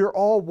 we are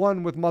all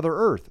one with Mother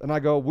Earth. And I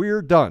go,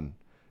 we're done.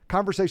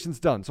 Conversation's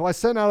done. So I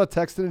sent out a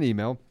text and an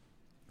email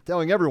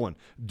telling everyone,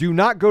 do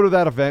not go to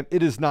that event.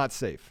 It is not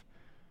safe.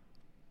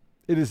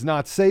 It is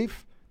not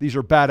safe. These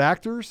are bad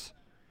actors.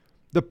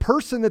 The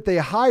person that they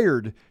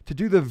hired to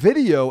do the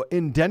video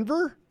in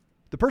Denver,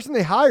 the person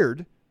they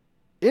hired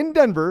in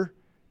Denver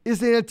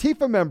is an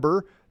Antifa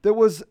member that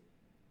was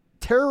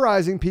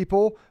terrorizing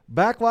people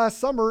back last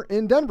summer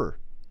in Denver.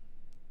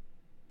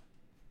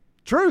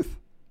 Truth.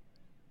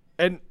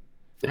 And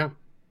yeah.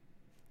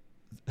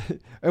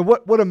 And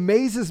what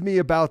amazes me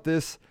about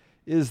this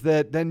is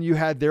that then you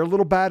had their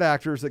little bad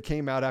actors that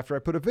came out after I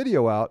put a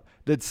video out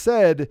that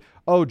said,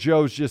 oh,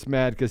 Joe's just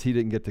mad because he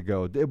didn't get to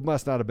go. It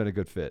must not have been a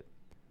good fit.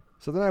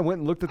 So then I went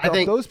and looked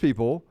at those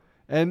people.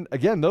 And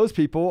again, those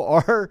people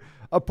are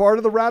a part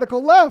of the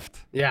radical left.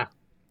 Yeah.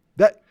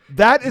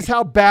 That is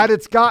how bad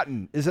it's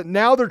gotten, is that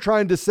now they're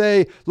trying to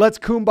say, let's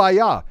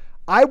kumbaya.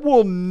 I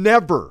will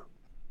never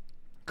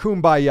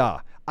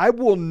kumbaya. I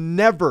will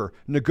never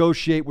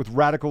negotiate with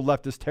radical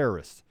leftist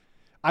terrorists.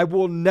 I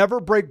will never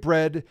break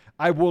bread.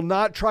 I will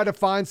not try to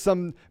find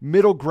some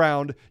middle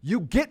ground.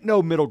 You get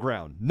no middle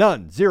ground.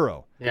 None.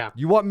 Zero. Yeah.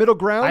 You want middle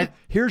ground?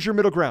 Here's your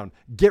middle ground.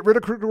 Get rid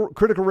of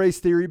critical race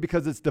theory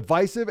because it's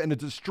divisive and it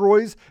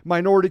destroys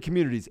minority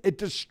communities. It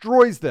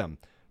destroys them.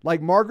 Like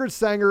Margaret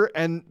Sanger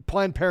and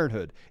Planned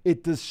Parenthood.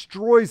 It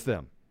destroys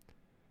them.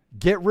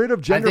 Get rid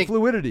of gender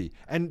fluidity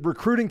and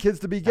recruiting kids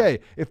to be gay.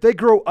 If they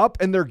grow up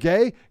and they're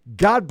gay,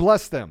 God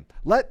bless them.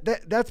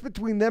 That's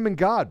between them and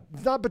God.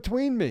 It's not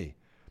between me.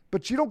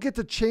 But you don't get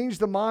to change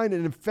the mind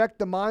and infect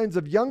the minds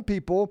of young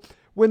people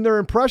when they're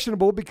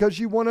impressionable because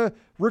you want to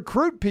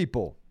recruit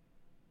people.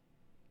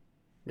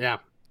 Yeah.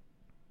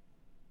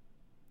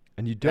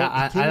 And you don't.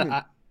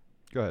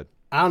 Go ahead.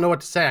 I don't know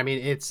what to say. I mean,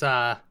 it's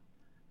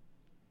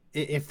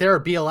if they're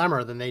a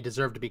BLMer, then they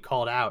deserve to be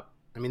called out.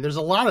 I mean, there's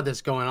a lot of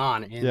this going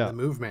on in the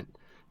movement.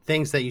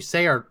 Things that you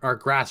say are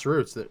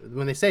grassroots.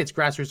 When they say it's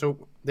grassroots,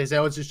 so they say,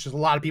 oh, it's just a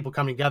lot of people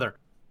coming together.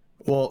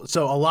 Well,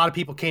 so a lot of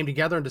people came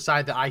together and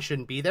decided that I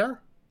shouldn't be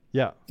there?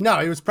 Yeah. No,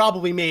 it was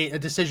probably a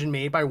decision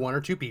made by one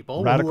or two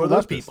people. Radical who are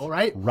those leftists. people,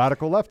 right?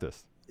 Radical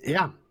leftists.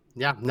 Yeah.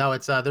 Yeah. No,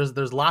 it's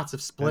there's lots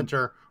of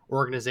splinter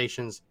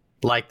organizations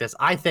like this.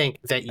 I think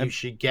that you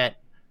should get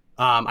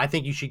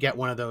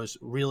one of those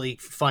really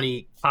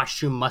funny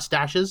costume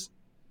mustaches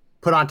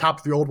put on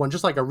top of your old one,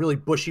 just like a really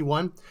bushy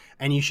one.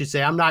 And you should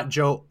say, I'm not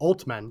Joe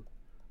Altman.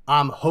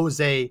 I'm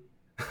Jose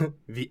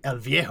El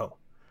Viejo,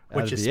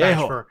 which is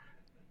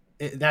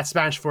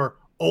Spanish for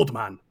old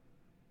man.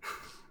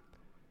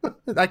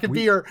 That could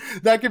be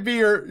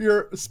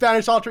your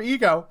Spanish alter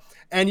ego.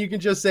 And you can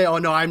just say, oh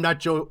no, I'm not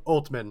Joe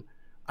Altman.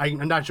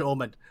 I'm not Joe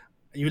Altman.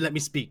 You let me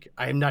speak.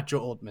 I am not Joe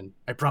Altman.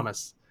 I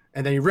promise.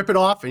 And then you rip it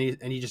off and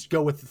you just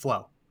go with the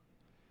flow.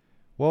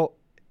 Well,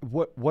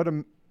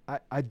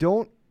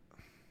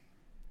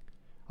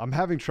 I'm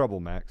having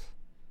trouble, Max.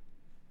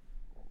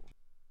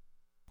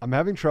 I'm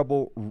having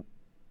trouble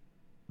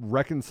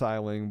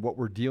reconciling what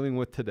we're dealing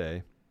with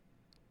today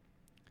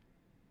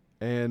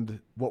and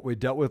what we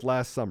dealt with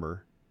last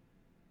summer.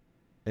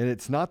 And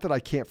it's not that I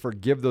can't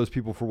forgive those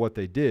people for what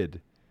they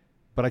did,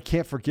 but I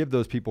can't forgive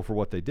those people for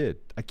what they did.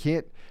 I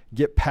can't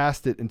get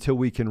past it until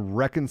we can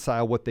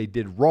reconcile what they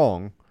did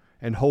wrong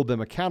and hold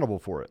them accountable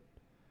for it.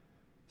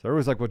 So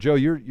everyone's like, well, Joe,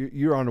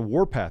 you're on a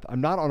warpath.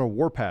 I'm not on a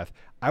warpath.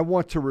 I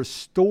want to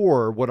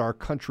restore what our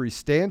country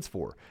stands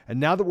for. And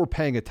now that we're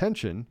paying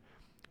attention,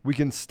 we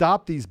can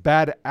stop these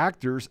bad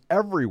actors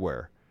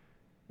everywhere.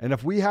 And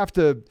if we have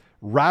to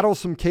rattle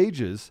some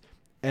cages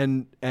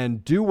and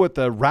do what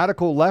the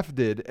radical left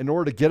did in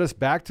order to get us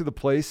back to the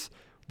place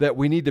that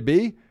we need to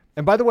be.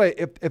 And by the way,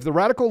 if the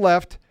radical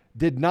left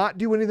did not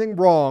do anything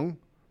wrong,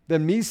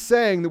 then me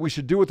saying that we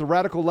should do what the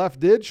radical left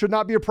did should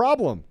not be a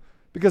problem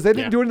because they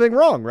didn't do anything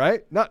wrong,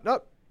 right? Not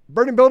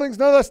burning buildings,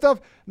 none of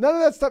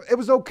that stuff. It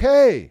was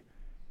okay.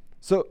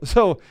 So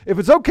if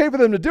it's okay for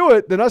them to do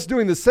it, then us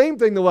doing the same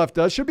thing the left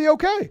does should be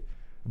okay.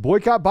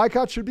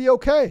 Boycott should be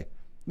okay.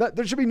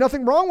 There should be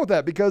nothing wrong with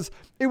that because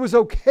it was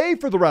okay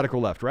for the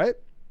radical left, right?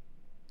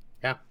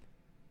 Yeah.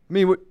 I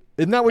mean,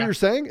 isn't that what you're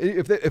saying?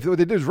 If what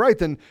they did is right,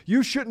 then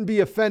you shouldn't be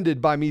offended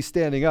by me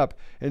standing up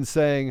and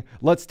saying,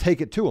 let's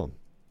take it to them.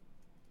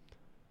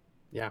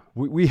 Yeah.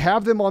 We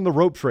have them on the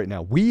ropes right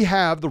now. We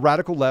have the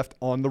radical left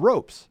on the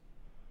ropes.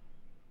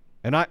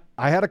 And I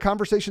had a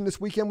conversation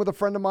this weekend with a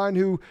friend of mine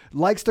who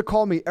likes to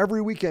call me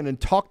every weekend and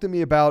talk to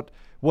me about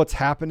what's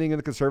happening in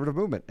the conservative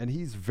movement. And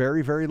he's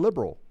very, very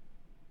liberal.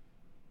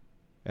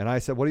 And I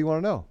said, what do you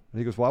want to know? And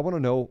he goes, well, I want to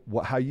know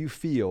how you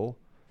feel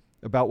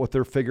about what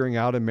they're figuring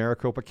out in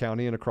Maricopa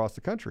County and across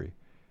the country.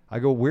 I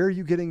go, where are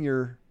you getting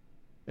your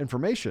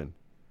information?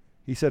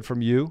 He said,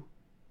 from you.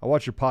 I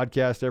watch your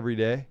podcast every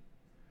day.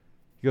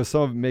 He goes,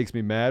 some of it makes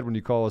me mad when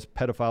you call us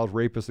pedophiles,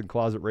 rapists, and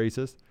closet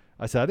racists.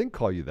 I said, I didn't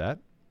call you that.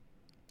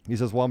 He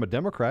says, well, I'm a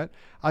Democrat.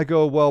 I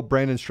go, well,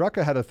 Brandon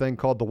Straka had a thing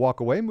called the walk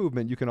away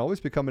movement. You can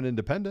always become an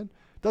independent.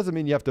 Doesn't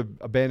mean you have to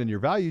abandon your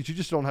values. You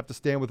just don't have to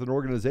stand with an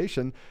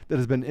organization that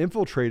has been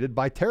infiltrated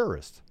by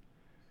terrorists.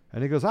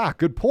 And he goes,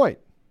 good point.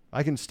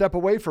 I can step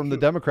away from the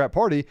Democrat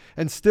Party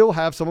and still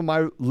have some of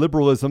my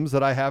liberalisms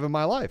that I have in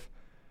my life.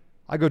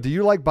 I go, do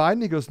you like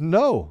Biden? He goes,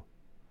 no.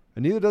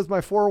 And neither does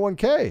my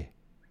 401k.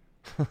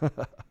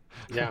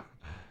 Yeah.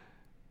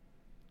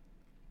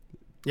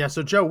 Yeah,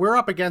 so Joe, we're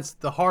up against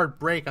the hard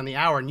break on the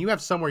hour, and you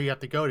have somewhere you have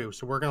to go to,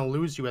 so we're going to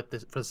lose you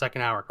for the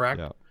second hour, correct?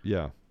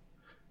 Yeah.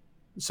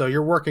 So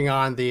you're working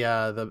on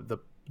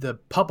the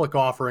public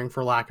offering,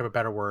 for lack of a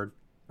better word.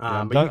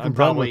 I'm but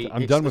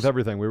done with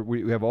everything.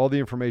 We have all the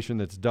information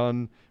that's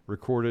done,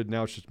 recorded.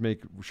 Now it's just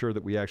make sure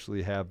that we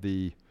actually have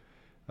the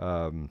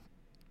cross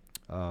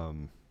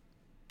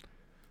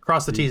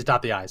the T's,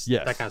 dot the I's.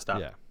 Yes, that kind of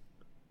stuff.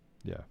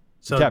 Yeah.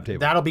 So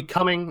that'll be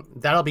coming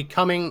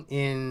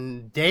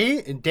in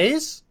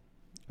days.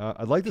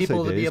 I'd like to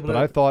People say to be days, able but to-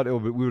 I thought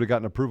we would have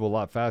gotten approval a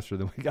lot faster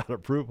than we got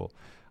approval.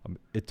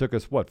 It took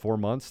us 4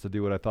 months to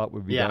do what I thought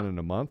would be done in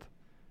a month.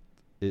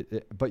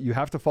 But you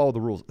have to follow the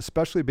rules,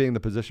 especially being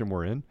the position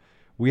we're in.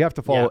 We have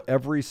to follow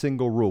every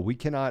single rule. We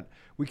cannot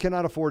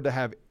afford to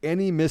have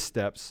any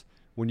missteps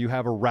when you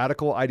have a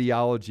radical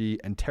ideology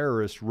and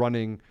terrorists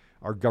running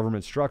our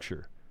government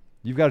structure.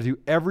 You've got to do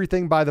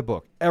everything by the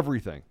book,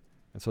 everything.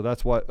 And so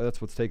that's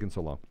what's taken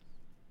so long.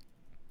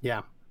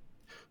 Yeah.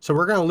 So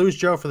we're going to lose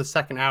Joe for the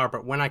second hour,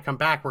 but when I come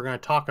back, we're going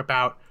to talk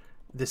about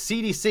the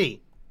CDC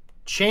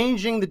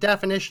changing the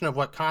definition of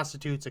what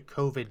constitutes a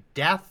COVID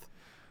death,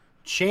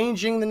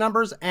 changing the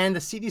numbers, and the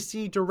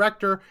CDC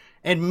director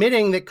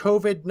admitting that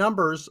COVID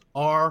numbers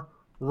are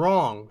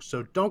wrong.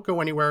 So don't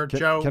go anywhere,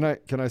 Joe.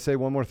 Can I say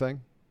one more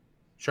thing?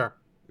 Sure.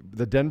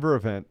 The Denver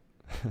event,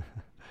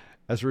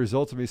 as a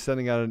result of me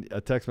sending out a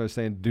text message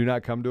saying, do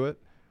not come to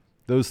it,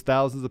 those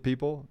thousands of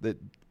people that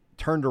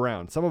turned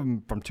around, some of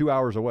them from 2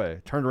 hours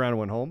away, turned around and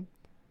went home,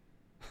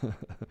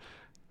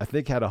 I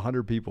think had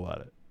 100 people at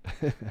it.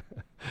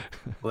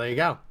 Well, there you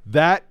go.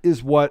 That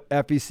is what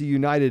FEC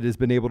United has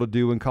been able to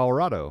do in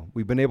Colorado.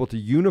 We've been able to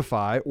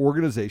unify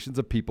organizations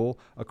of people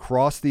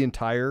across the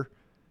entire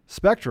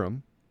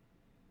spectrum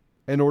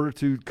in order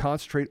to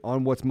concentrate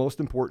on what's most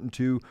important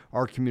to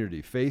our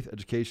community: faith,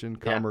 education,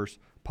 commerce,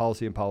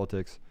 policy, and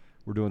politics.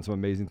 We're doing some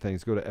amazing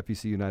things. Go to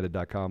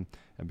fecunited.com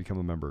and become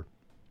a member.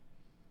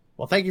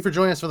 Well, thank you for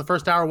joining us for the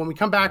first hour. When we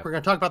come back, we're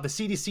going to talk about the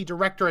CDC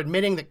director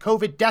admitting that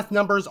COVID death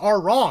numbers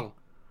are wrong.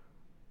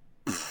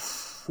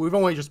 We've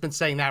only just been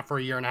saying that for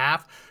a year and a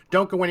half.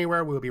 Don't go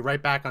anywhere. We'll be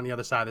right back on the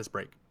other side of this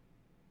break.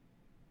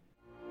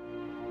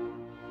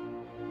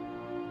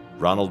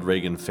 Ronald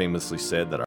Reagan famously said that